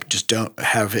actually like just don't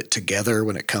have it together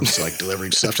when it comes to like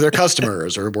delivering stuff to their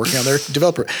customers or working on their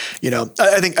developer.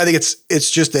 I think it's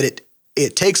just that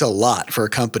it takes a lot for a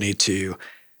company to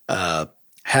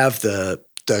have the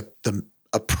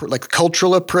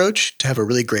cultural approach, to have a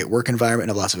really great work environment and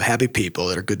have lots of happy people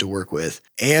that are good to work with,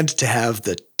 and to have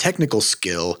the technical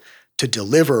skill to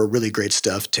deliver really great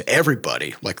stuff to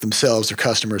everybody, like themselves, their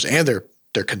customers, and their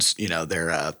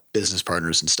business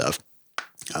partners and stuff.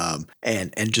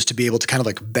 And just to be able to kind of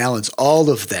like balance all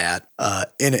of that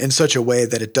in such a way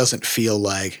that it doesn't feel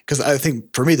like, because I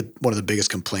think for me one of the biggest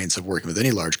complaints of working with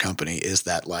any large company is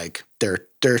that like there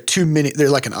are too many. They're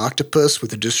like an octopus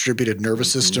with a distributed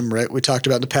nervous system, right? We talked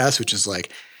about in the past, which is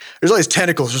like there's all these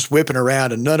tentacles just whipping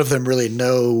around, and none of them really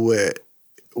know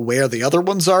where the other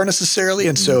ones are necessarily.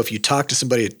 And so if you talk to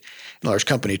somebody in a large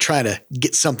company trying to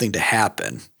get something to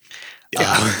happen,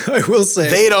 I will say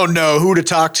they don't know who to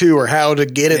talk to or how to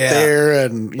get it there,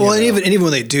 and even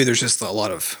when they do, there's just a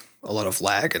lot of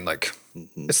lag, and like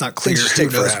it's not clear who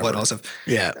knows what all stuff.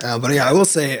 But I will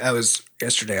say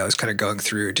yesterday I was kind of going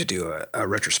through to do a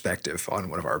retrospective on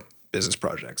one of our business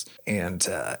projects, and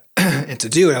to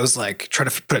do it, I was like trying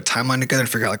to put a timeline together and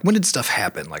figure out like when did stuff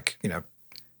happen, like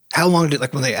how long did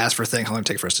when they asked for a thing, how long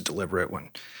did it take for us to deliver it, when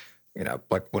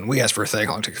like when we asked for a thing,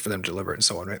 how long did it take for them to deliver it, and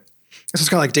so on, right? So it's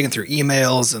kind of like digging through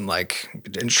emails and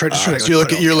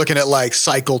so you're looking at like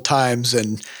cycle times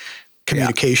and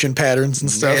communication patterns and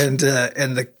stuff, and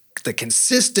the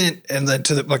consistent, and then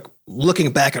to the like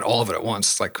looking back at all of it at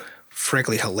once, like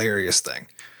frankly hilarious thing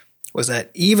was that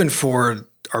even for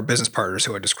our business partners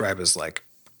who I describe as like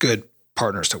good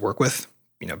partners to work with,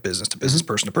 business to business,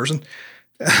 person to person,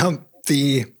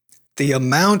 the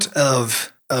amount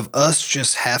of us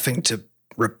just having to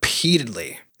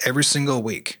repeatedly every single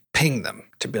week ping them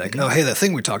to be like, oh, hey, that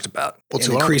thing we talked about an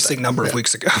increasing number of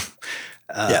weeks ago.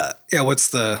 What's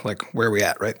the, like, where are we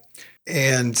at, right?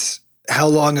 And how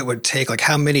long it would take, like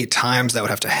how many times that would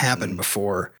have to happen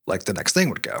before like the next thing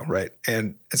would go, right?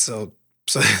 And so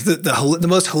the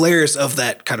most hilarious of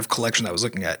that kind of collection that I was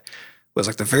looking at was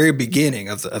like the very beginning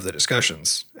of the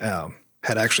discussions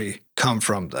had actually come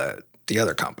from the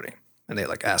other company, and they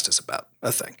like asked us about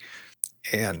a thing.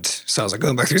 And so I was like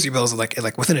going back through these emails, and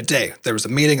like within a day, there was a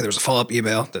meeting and there was a follow-up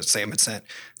email that Sam had sent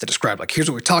that described like, here's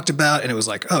what we talked about. And it was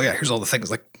like, oh yeah, here's all the things,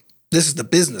 like this is the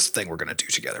business thing we're going to do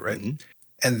together. Right. Mm-hmm.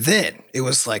 And then it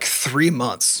was like 3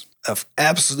 months of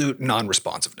absolute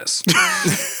non-responsiveness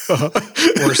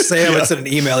where Sam would send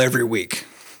an email every week.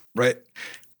 Right.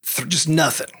 Just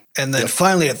nothing. And then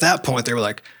finally at that point, they were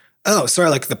like, oh, sorry.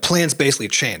 Like the plans basically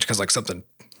changed because like something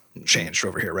changed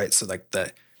over here. Right. So like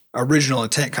the original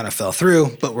intent kind of fell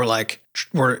through, but we're like,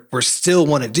 we're still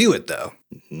want to do it though.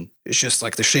 Mm-hmm. It's just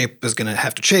like the shape is going to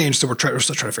have to change. So we're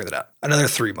still trying to figure that out. Another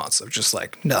 3 months of just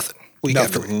like nothing. Week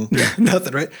after week. Yeah,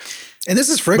 nothing, right? And this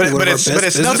is frankly one of our best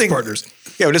business partners.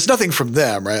 Yeah, but it's nothing from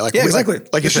them, right? Like, exactly.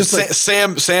 Like it's just like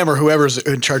Sam or whoever's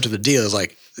in charge of the deal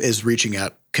is reaching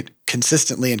out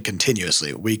consistently and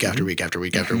continuously, week after week after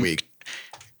week after week,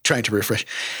 trying to refresh.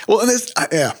 Well, and this,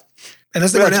 and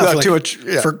that's the right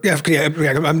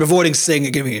now. I'm avoiding saying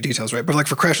and giving you details, right? But like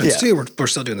for Crash Nuts 2, we're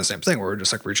still doing the same thing. We're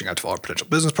just like reaching out to all our potential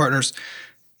business partners,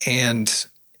 and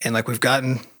like we've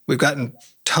gotten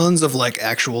tons of like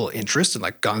actual interest and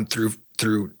like gone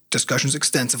through discussions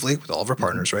extensively with all of our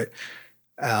partners, right?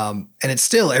 And it's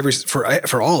still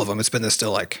for all of them, it's been this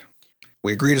still like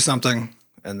we agree to something,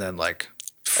 and then like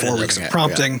 4 weeks of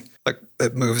prompting, like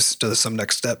it moves to some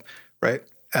next step, right?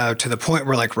 To the point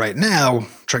where like right now,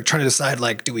 trying to decide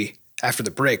like, do we, after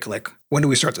the break, like when do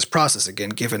we start this process again,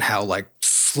 given how like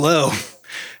slow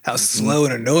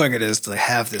and annoying it is to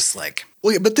have this like.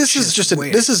 Well, yeah, but this is just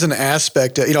this is an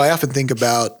aspect, I often think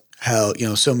about how,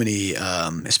 so many,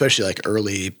 especially like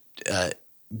early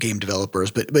game developers,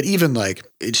 but even like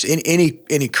it's in any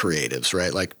creatives,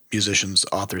 right? Like musicians,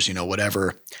 authors,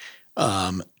 whatever,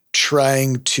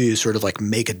 trying to sort of like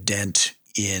make a dent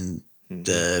in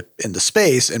the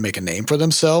space and make a name for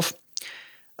themselves,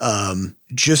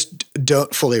 just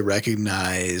don't fully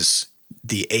recognize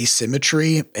the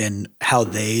asymmetry and how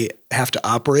they have to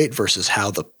operate versus how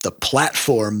the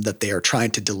platform that they are trying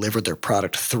to deliver their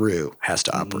product through has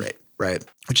to operate, right?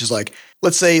 Which is like,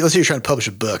 let's say you're trying to publish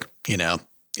a book,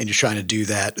 and you're trying to do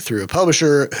that through a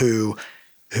publisher who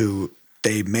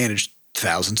they manage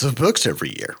thousands of books every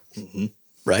year,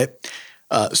 right?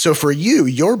 So for you,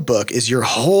 your book is your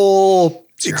whole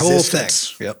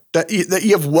existence. Thing. Yep. That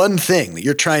you have one thing that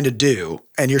you're trying to do,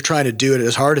 and you're trying to do it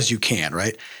as hard as you can,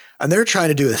 right? And they're trying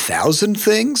to do 1,000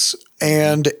 things,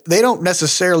 and they don't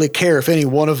necessarily care if any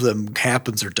one of them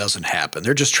happens or doesn't happen.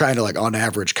 They're just trying to, like, on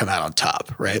average, come out on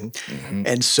top, right? Mm-hmm.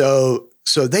 And so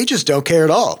they just don't care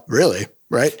at all, really.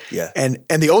 Right. Yeah. And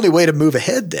the only way to move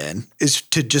ahead then is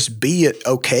to just be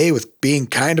okay with being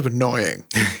kind of annoying.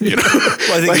 Well,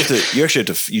 I think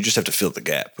you just have to fill the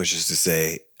gap, which is to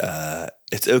say,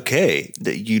 it's okay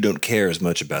that you don't care as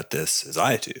much about this as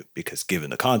I do, because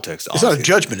given the context, it's not a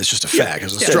judgment. It's just a fact.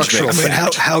 It's a structural fact. I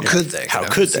mean, how could they? How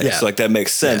could they? Yeah. So like that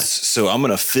makes sense. Yeah. So I'm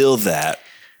going to fill that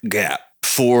gap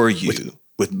for you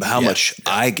with how much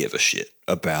I give a shit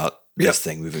about this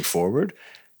thing moving forward.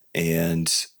 And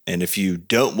if you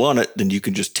don't want it, then you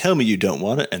can just tell me you don't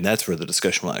want it, and that's where the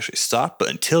discussion will actually stop. But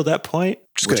until that point,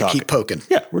 just going to keep poking.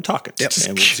 Yeah, we're talking. Yep.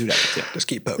 And we'll do that. Yeah. Just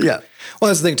keep poking. Yeah. Well,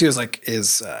 that's the thing too.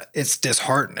 Is it's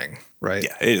disheartening, right?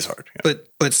 Yeah, it is hard. Yeah.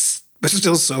 But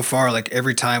still, so far, like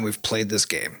every time we've played this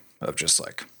game of just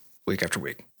like week after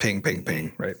week, ping, ping,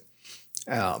 ping, right?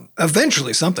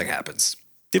 Eventually, something happens,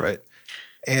 right?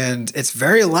 And it's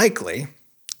very likely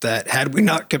that had we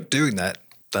not kept doing that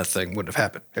thing wouldn't have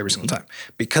happened every single time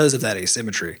because of that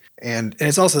asymmetry. And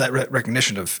it's also that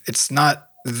recognition of it's not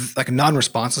like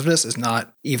non-responsiveness is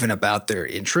not even about their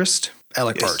interest. I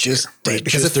like it's just right?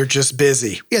 Because they're just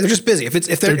busy. Yeah, they're just busy. If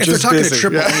they're talking busy. To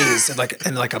triple A's and like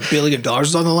 $1 billion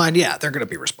is on the line, yeah, they're going to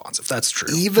be responsive. That's true.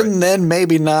 Even then,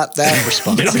 maybe not that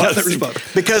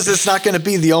responsive. Because it's not going to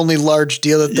be the only large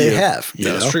deal that they have.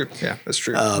 Yeah, that's true. Yeah, that's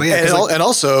true. And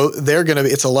also, they're going to be.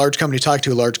 It's a large company talking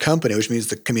to a large company, which means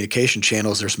the communication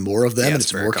channels. There's more of them, and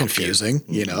it's more confusing.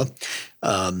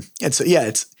 And so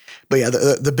it's. But yeah,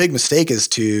 the big mistake is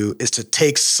to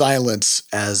take silence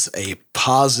as a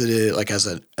positive, like as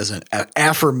an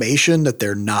affirmation that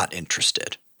they're not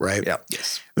interested, right? Yeah.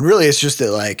 Yes. And really, it's just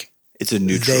that like it's a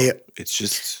neutral. It's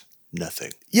just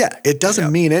nothing. Yeah, it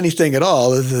doesn't mean anything at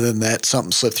all, other than that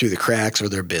something slipped through the cracks, or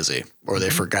they're busy, or they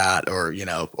forgot, or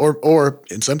or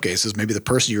in some cases, maybe the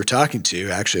person you were talking to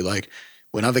actually like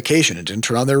went on vacation and didn't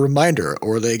turn on their reminder,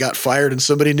 or they got fired and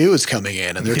somebody new is coming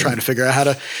in and they're trying to figure out how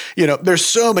to, there's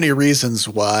so many reasons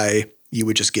why you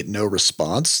would just get no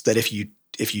response that if you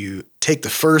take the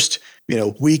first,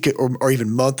 week or even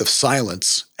month of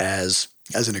silence as,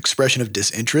 as an expression of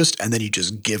disinterest, and then you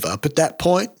just give up at that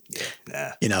point.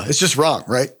 Yeah, it's just wrong,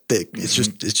 right?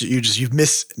 It's you've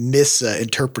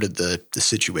misinterpreted the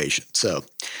situation. So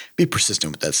be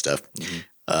persistent with that stuff.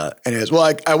 Anyways,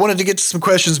 well, I wanted to get to some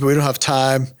questions, but we don't have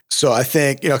time. So I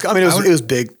think, it was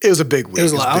big. It was a big week. It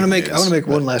was a lot. I want to make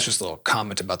one last just little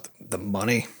comment about the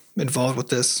money involved with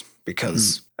this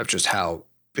because of just how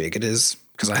big it is.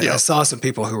 Because I saw some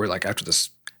people who were like, after this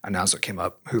announcement came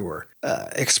up, who were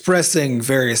expressing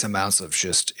various amounts of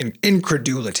just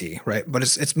incredulity, right? But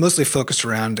it's mostly focused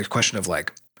around the question of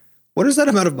like, what does that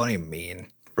amount of money mean,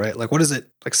 right? Like, what is it?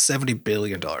 Like $70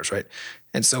 billion, right?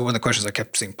 And so one of the questions I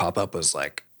kept seeing pop up was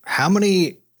like, how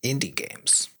many indie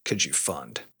games could you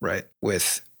fund, right,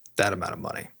 with that amount of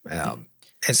money?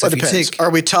 And so if you take, are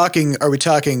we talking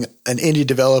an indie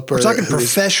developer? We're talking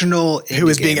professional who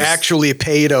is being actually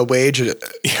paid a wage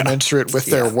commensurate with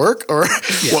their work, or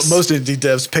what most indie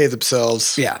devs pay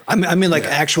themselves? Yeah, I mean like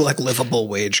actual like livable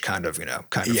wage kind of thing,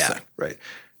 right?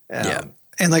 And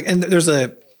there's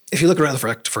if you look around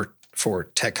for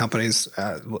tech companies,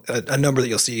 a number that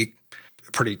you'll see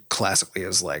pretty classically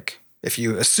is like, if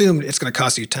you assume it's going to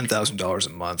cost you $10,000 a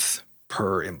month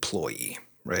per employee,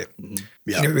 right?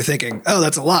 Yeah. You're thinking, oh,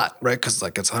 that's a lot, right? Because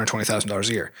like it's $120,000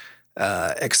 a year,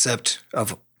 except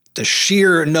of the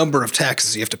sheer number of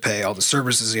taxes you have to pay, all the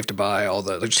services you have to buy, all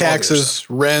the taxes,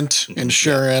 rent,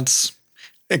 insurance,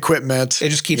 equipment. It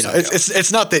just keeps.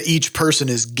 It's not that each person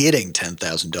is getting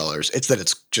 $10,000. It's that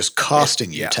it's just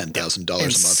costing you $10,000 a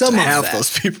month to have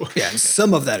those people. Yeah, and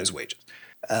some of that is wages.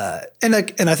 And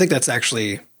I think that's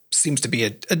actually seems to be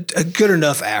a good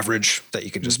enough average that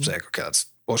you can just say, okay, let's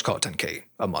call it $10K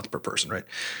a month per person, right?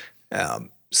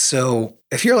 So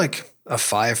if you're like a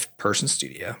 5-person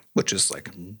studio, which is like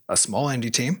a small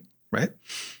indie team, right?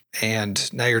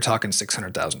 And now you're talking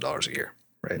 $600,000 a year,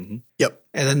 right? Yep.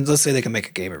 And then let's say they can make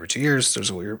a game every 2 years. There's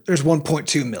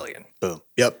 1.2 million. Boom.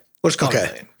 Yep. Let's call it a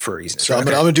million for easiness. So I'm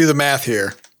going to do the math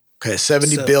here. Okay,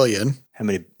 70 billion. How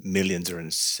many millions are in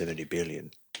 70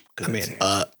 billion? I mean,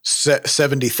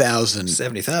 70,000.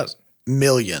 70,000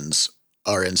 millions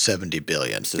are in 70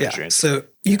 billion. So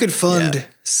you could fund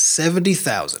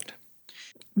 70,000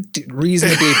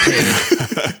 reasonably paid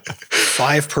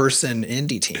 5-person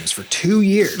indie teams for 2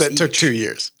 years. That took 2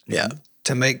 years. Yeah.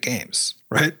 To make games,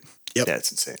 right? Yep.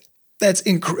 That's insane.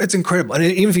 It's incredible. And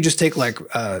even if you just take like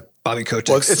Bobby Kotick's.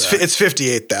 Well, it's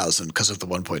 58,000 because of the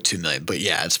 1.2 million. But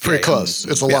yeah, it's pretty close.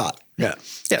 It's a lot. Yeah.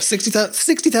 Yeah,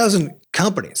 60,000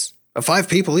 companies of 5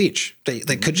 people each. They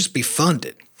could just be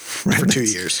funded for 2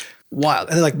 years. Wild.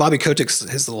 And then like Bobby Kotick's,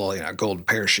 his little golden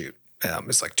parachute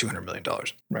is like $200 million,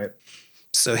 right?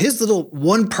 So his little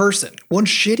one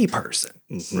shitty person,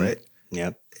 right?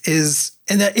 Yep.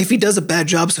 And that if he does a bad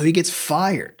job, so he gets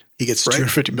fired. He gets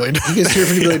 $250 million. He gets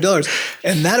 $250 million.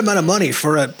 And that amount of money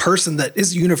for a person that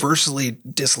is universally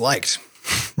disliked,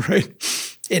 right?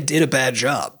 And did a bad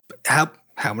job.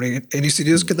 How many indie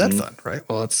studios could that fund, right?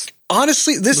 Well, it's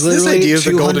honestly this idea of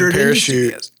the golden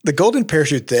parachute. The golden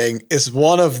parachute thing is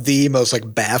one of the most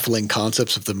like baffling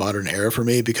concepts of the modern era for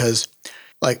me because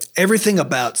like everything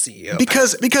about CEO.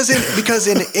 Because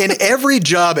in every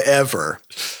job ever,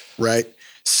 right?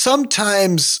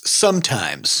 Sometimes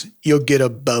you'll get a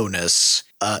bonus,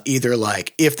 either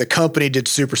like if the company did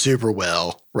super, super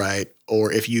well, right?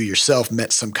 Or if you yourself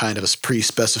met some kind of a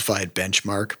pre-specified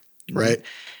benchmark, right?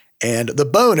 And the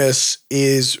bonus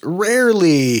is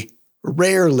rarely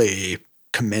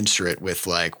commensurate with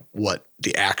like what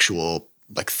the actual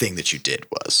like thing that you did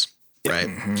was, right?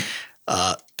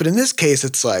 But in this case,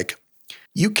 it's like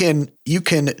you can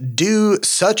do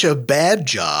such a bad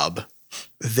job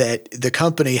that the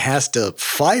company has to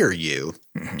fire you,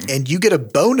 and you get a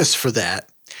bonus for that.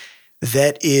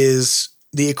 That is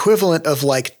the equivalent of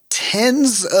like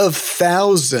tens of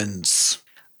thousands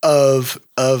of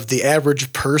the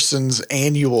average person's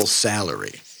annual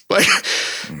salary. Like,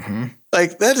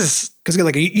 like that is because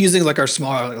like using like our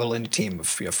small little indie team of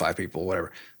 5 people,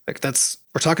 whatever. Like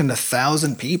we're talking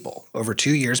 1,000 people over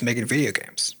 2 years making video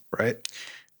games, right?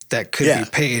 That could be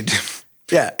paid.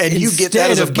 Yeah, and you get that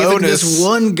as a bonus. This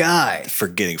one guy for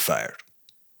getting fired.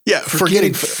 Yeah, for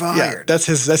getting fired. Yeah, that's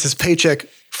his paycheck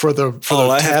for the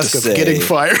task of getting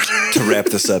fired. To wrap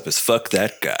this up is fuck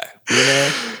that guy. You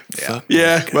know?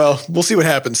 Yeah. Well, we'll see what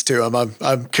happens to him.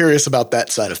 I'm curious about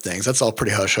that side of things. That's all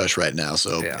pretty hush hush right now.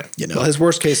 So well, his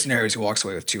worst case scenario is he walks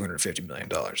away with $250 million.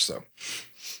 So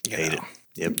hate it.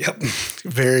 Yep.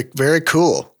 Very, very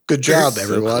cool. Good job,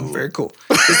 everyone. Cool. Very cool.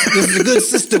 This is a good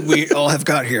system we all have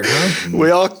got here,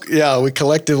 huh? We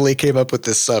collectively came up with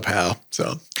this somehow.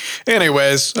 So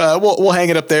anyways, we'll hang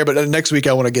it up there. But next week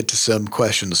I want to get to some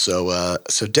questions. So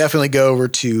definitely go over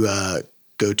to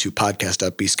go to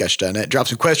podcast.bsketch.net, drop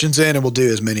some questions in, and we'll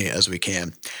do as many as we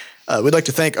can. We'd like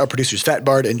to thank our producers, Fat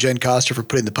Bard and Jen Coster, for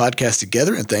putting the podcast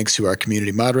together, and thanks to our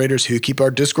community moderators who keep our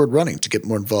Discord running. To get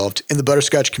more involved in the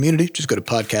Butterscotch community, just go to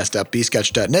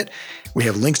podcast.bsketch.net. We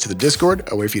have links to the Discord,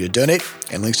 a way for you to donate,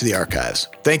 and links to the archives.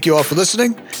 Thank you all for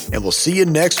listening, and we'll see you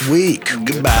next week.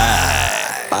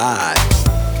 Goodbye. Bye.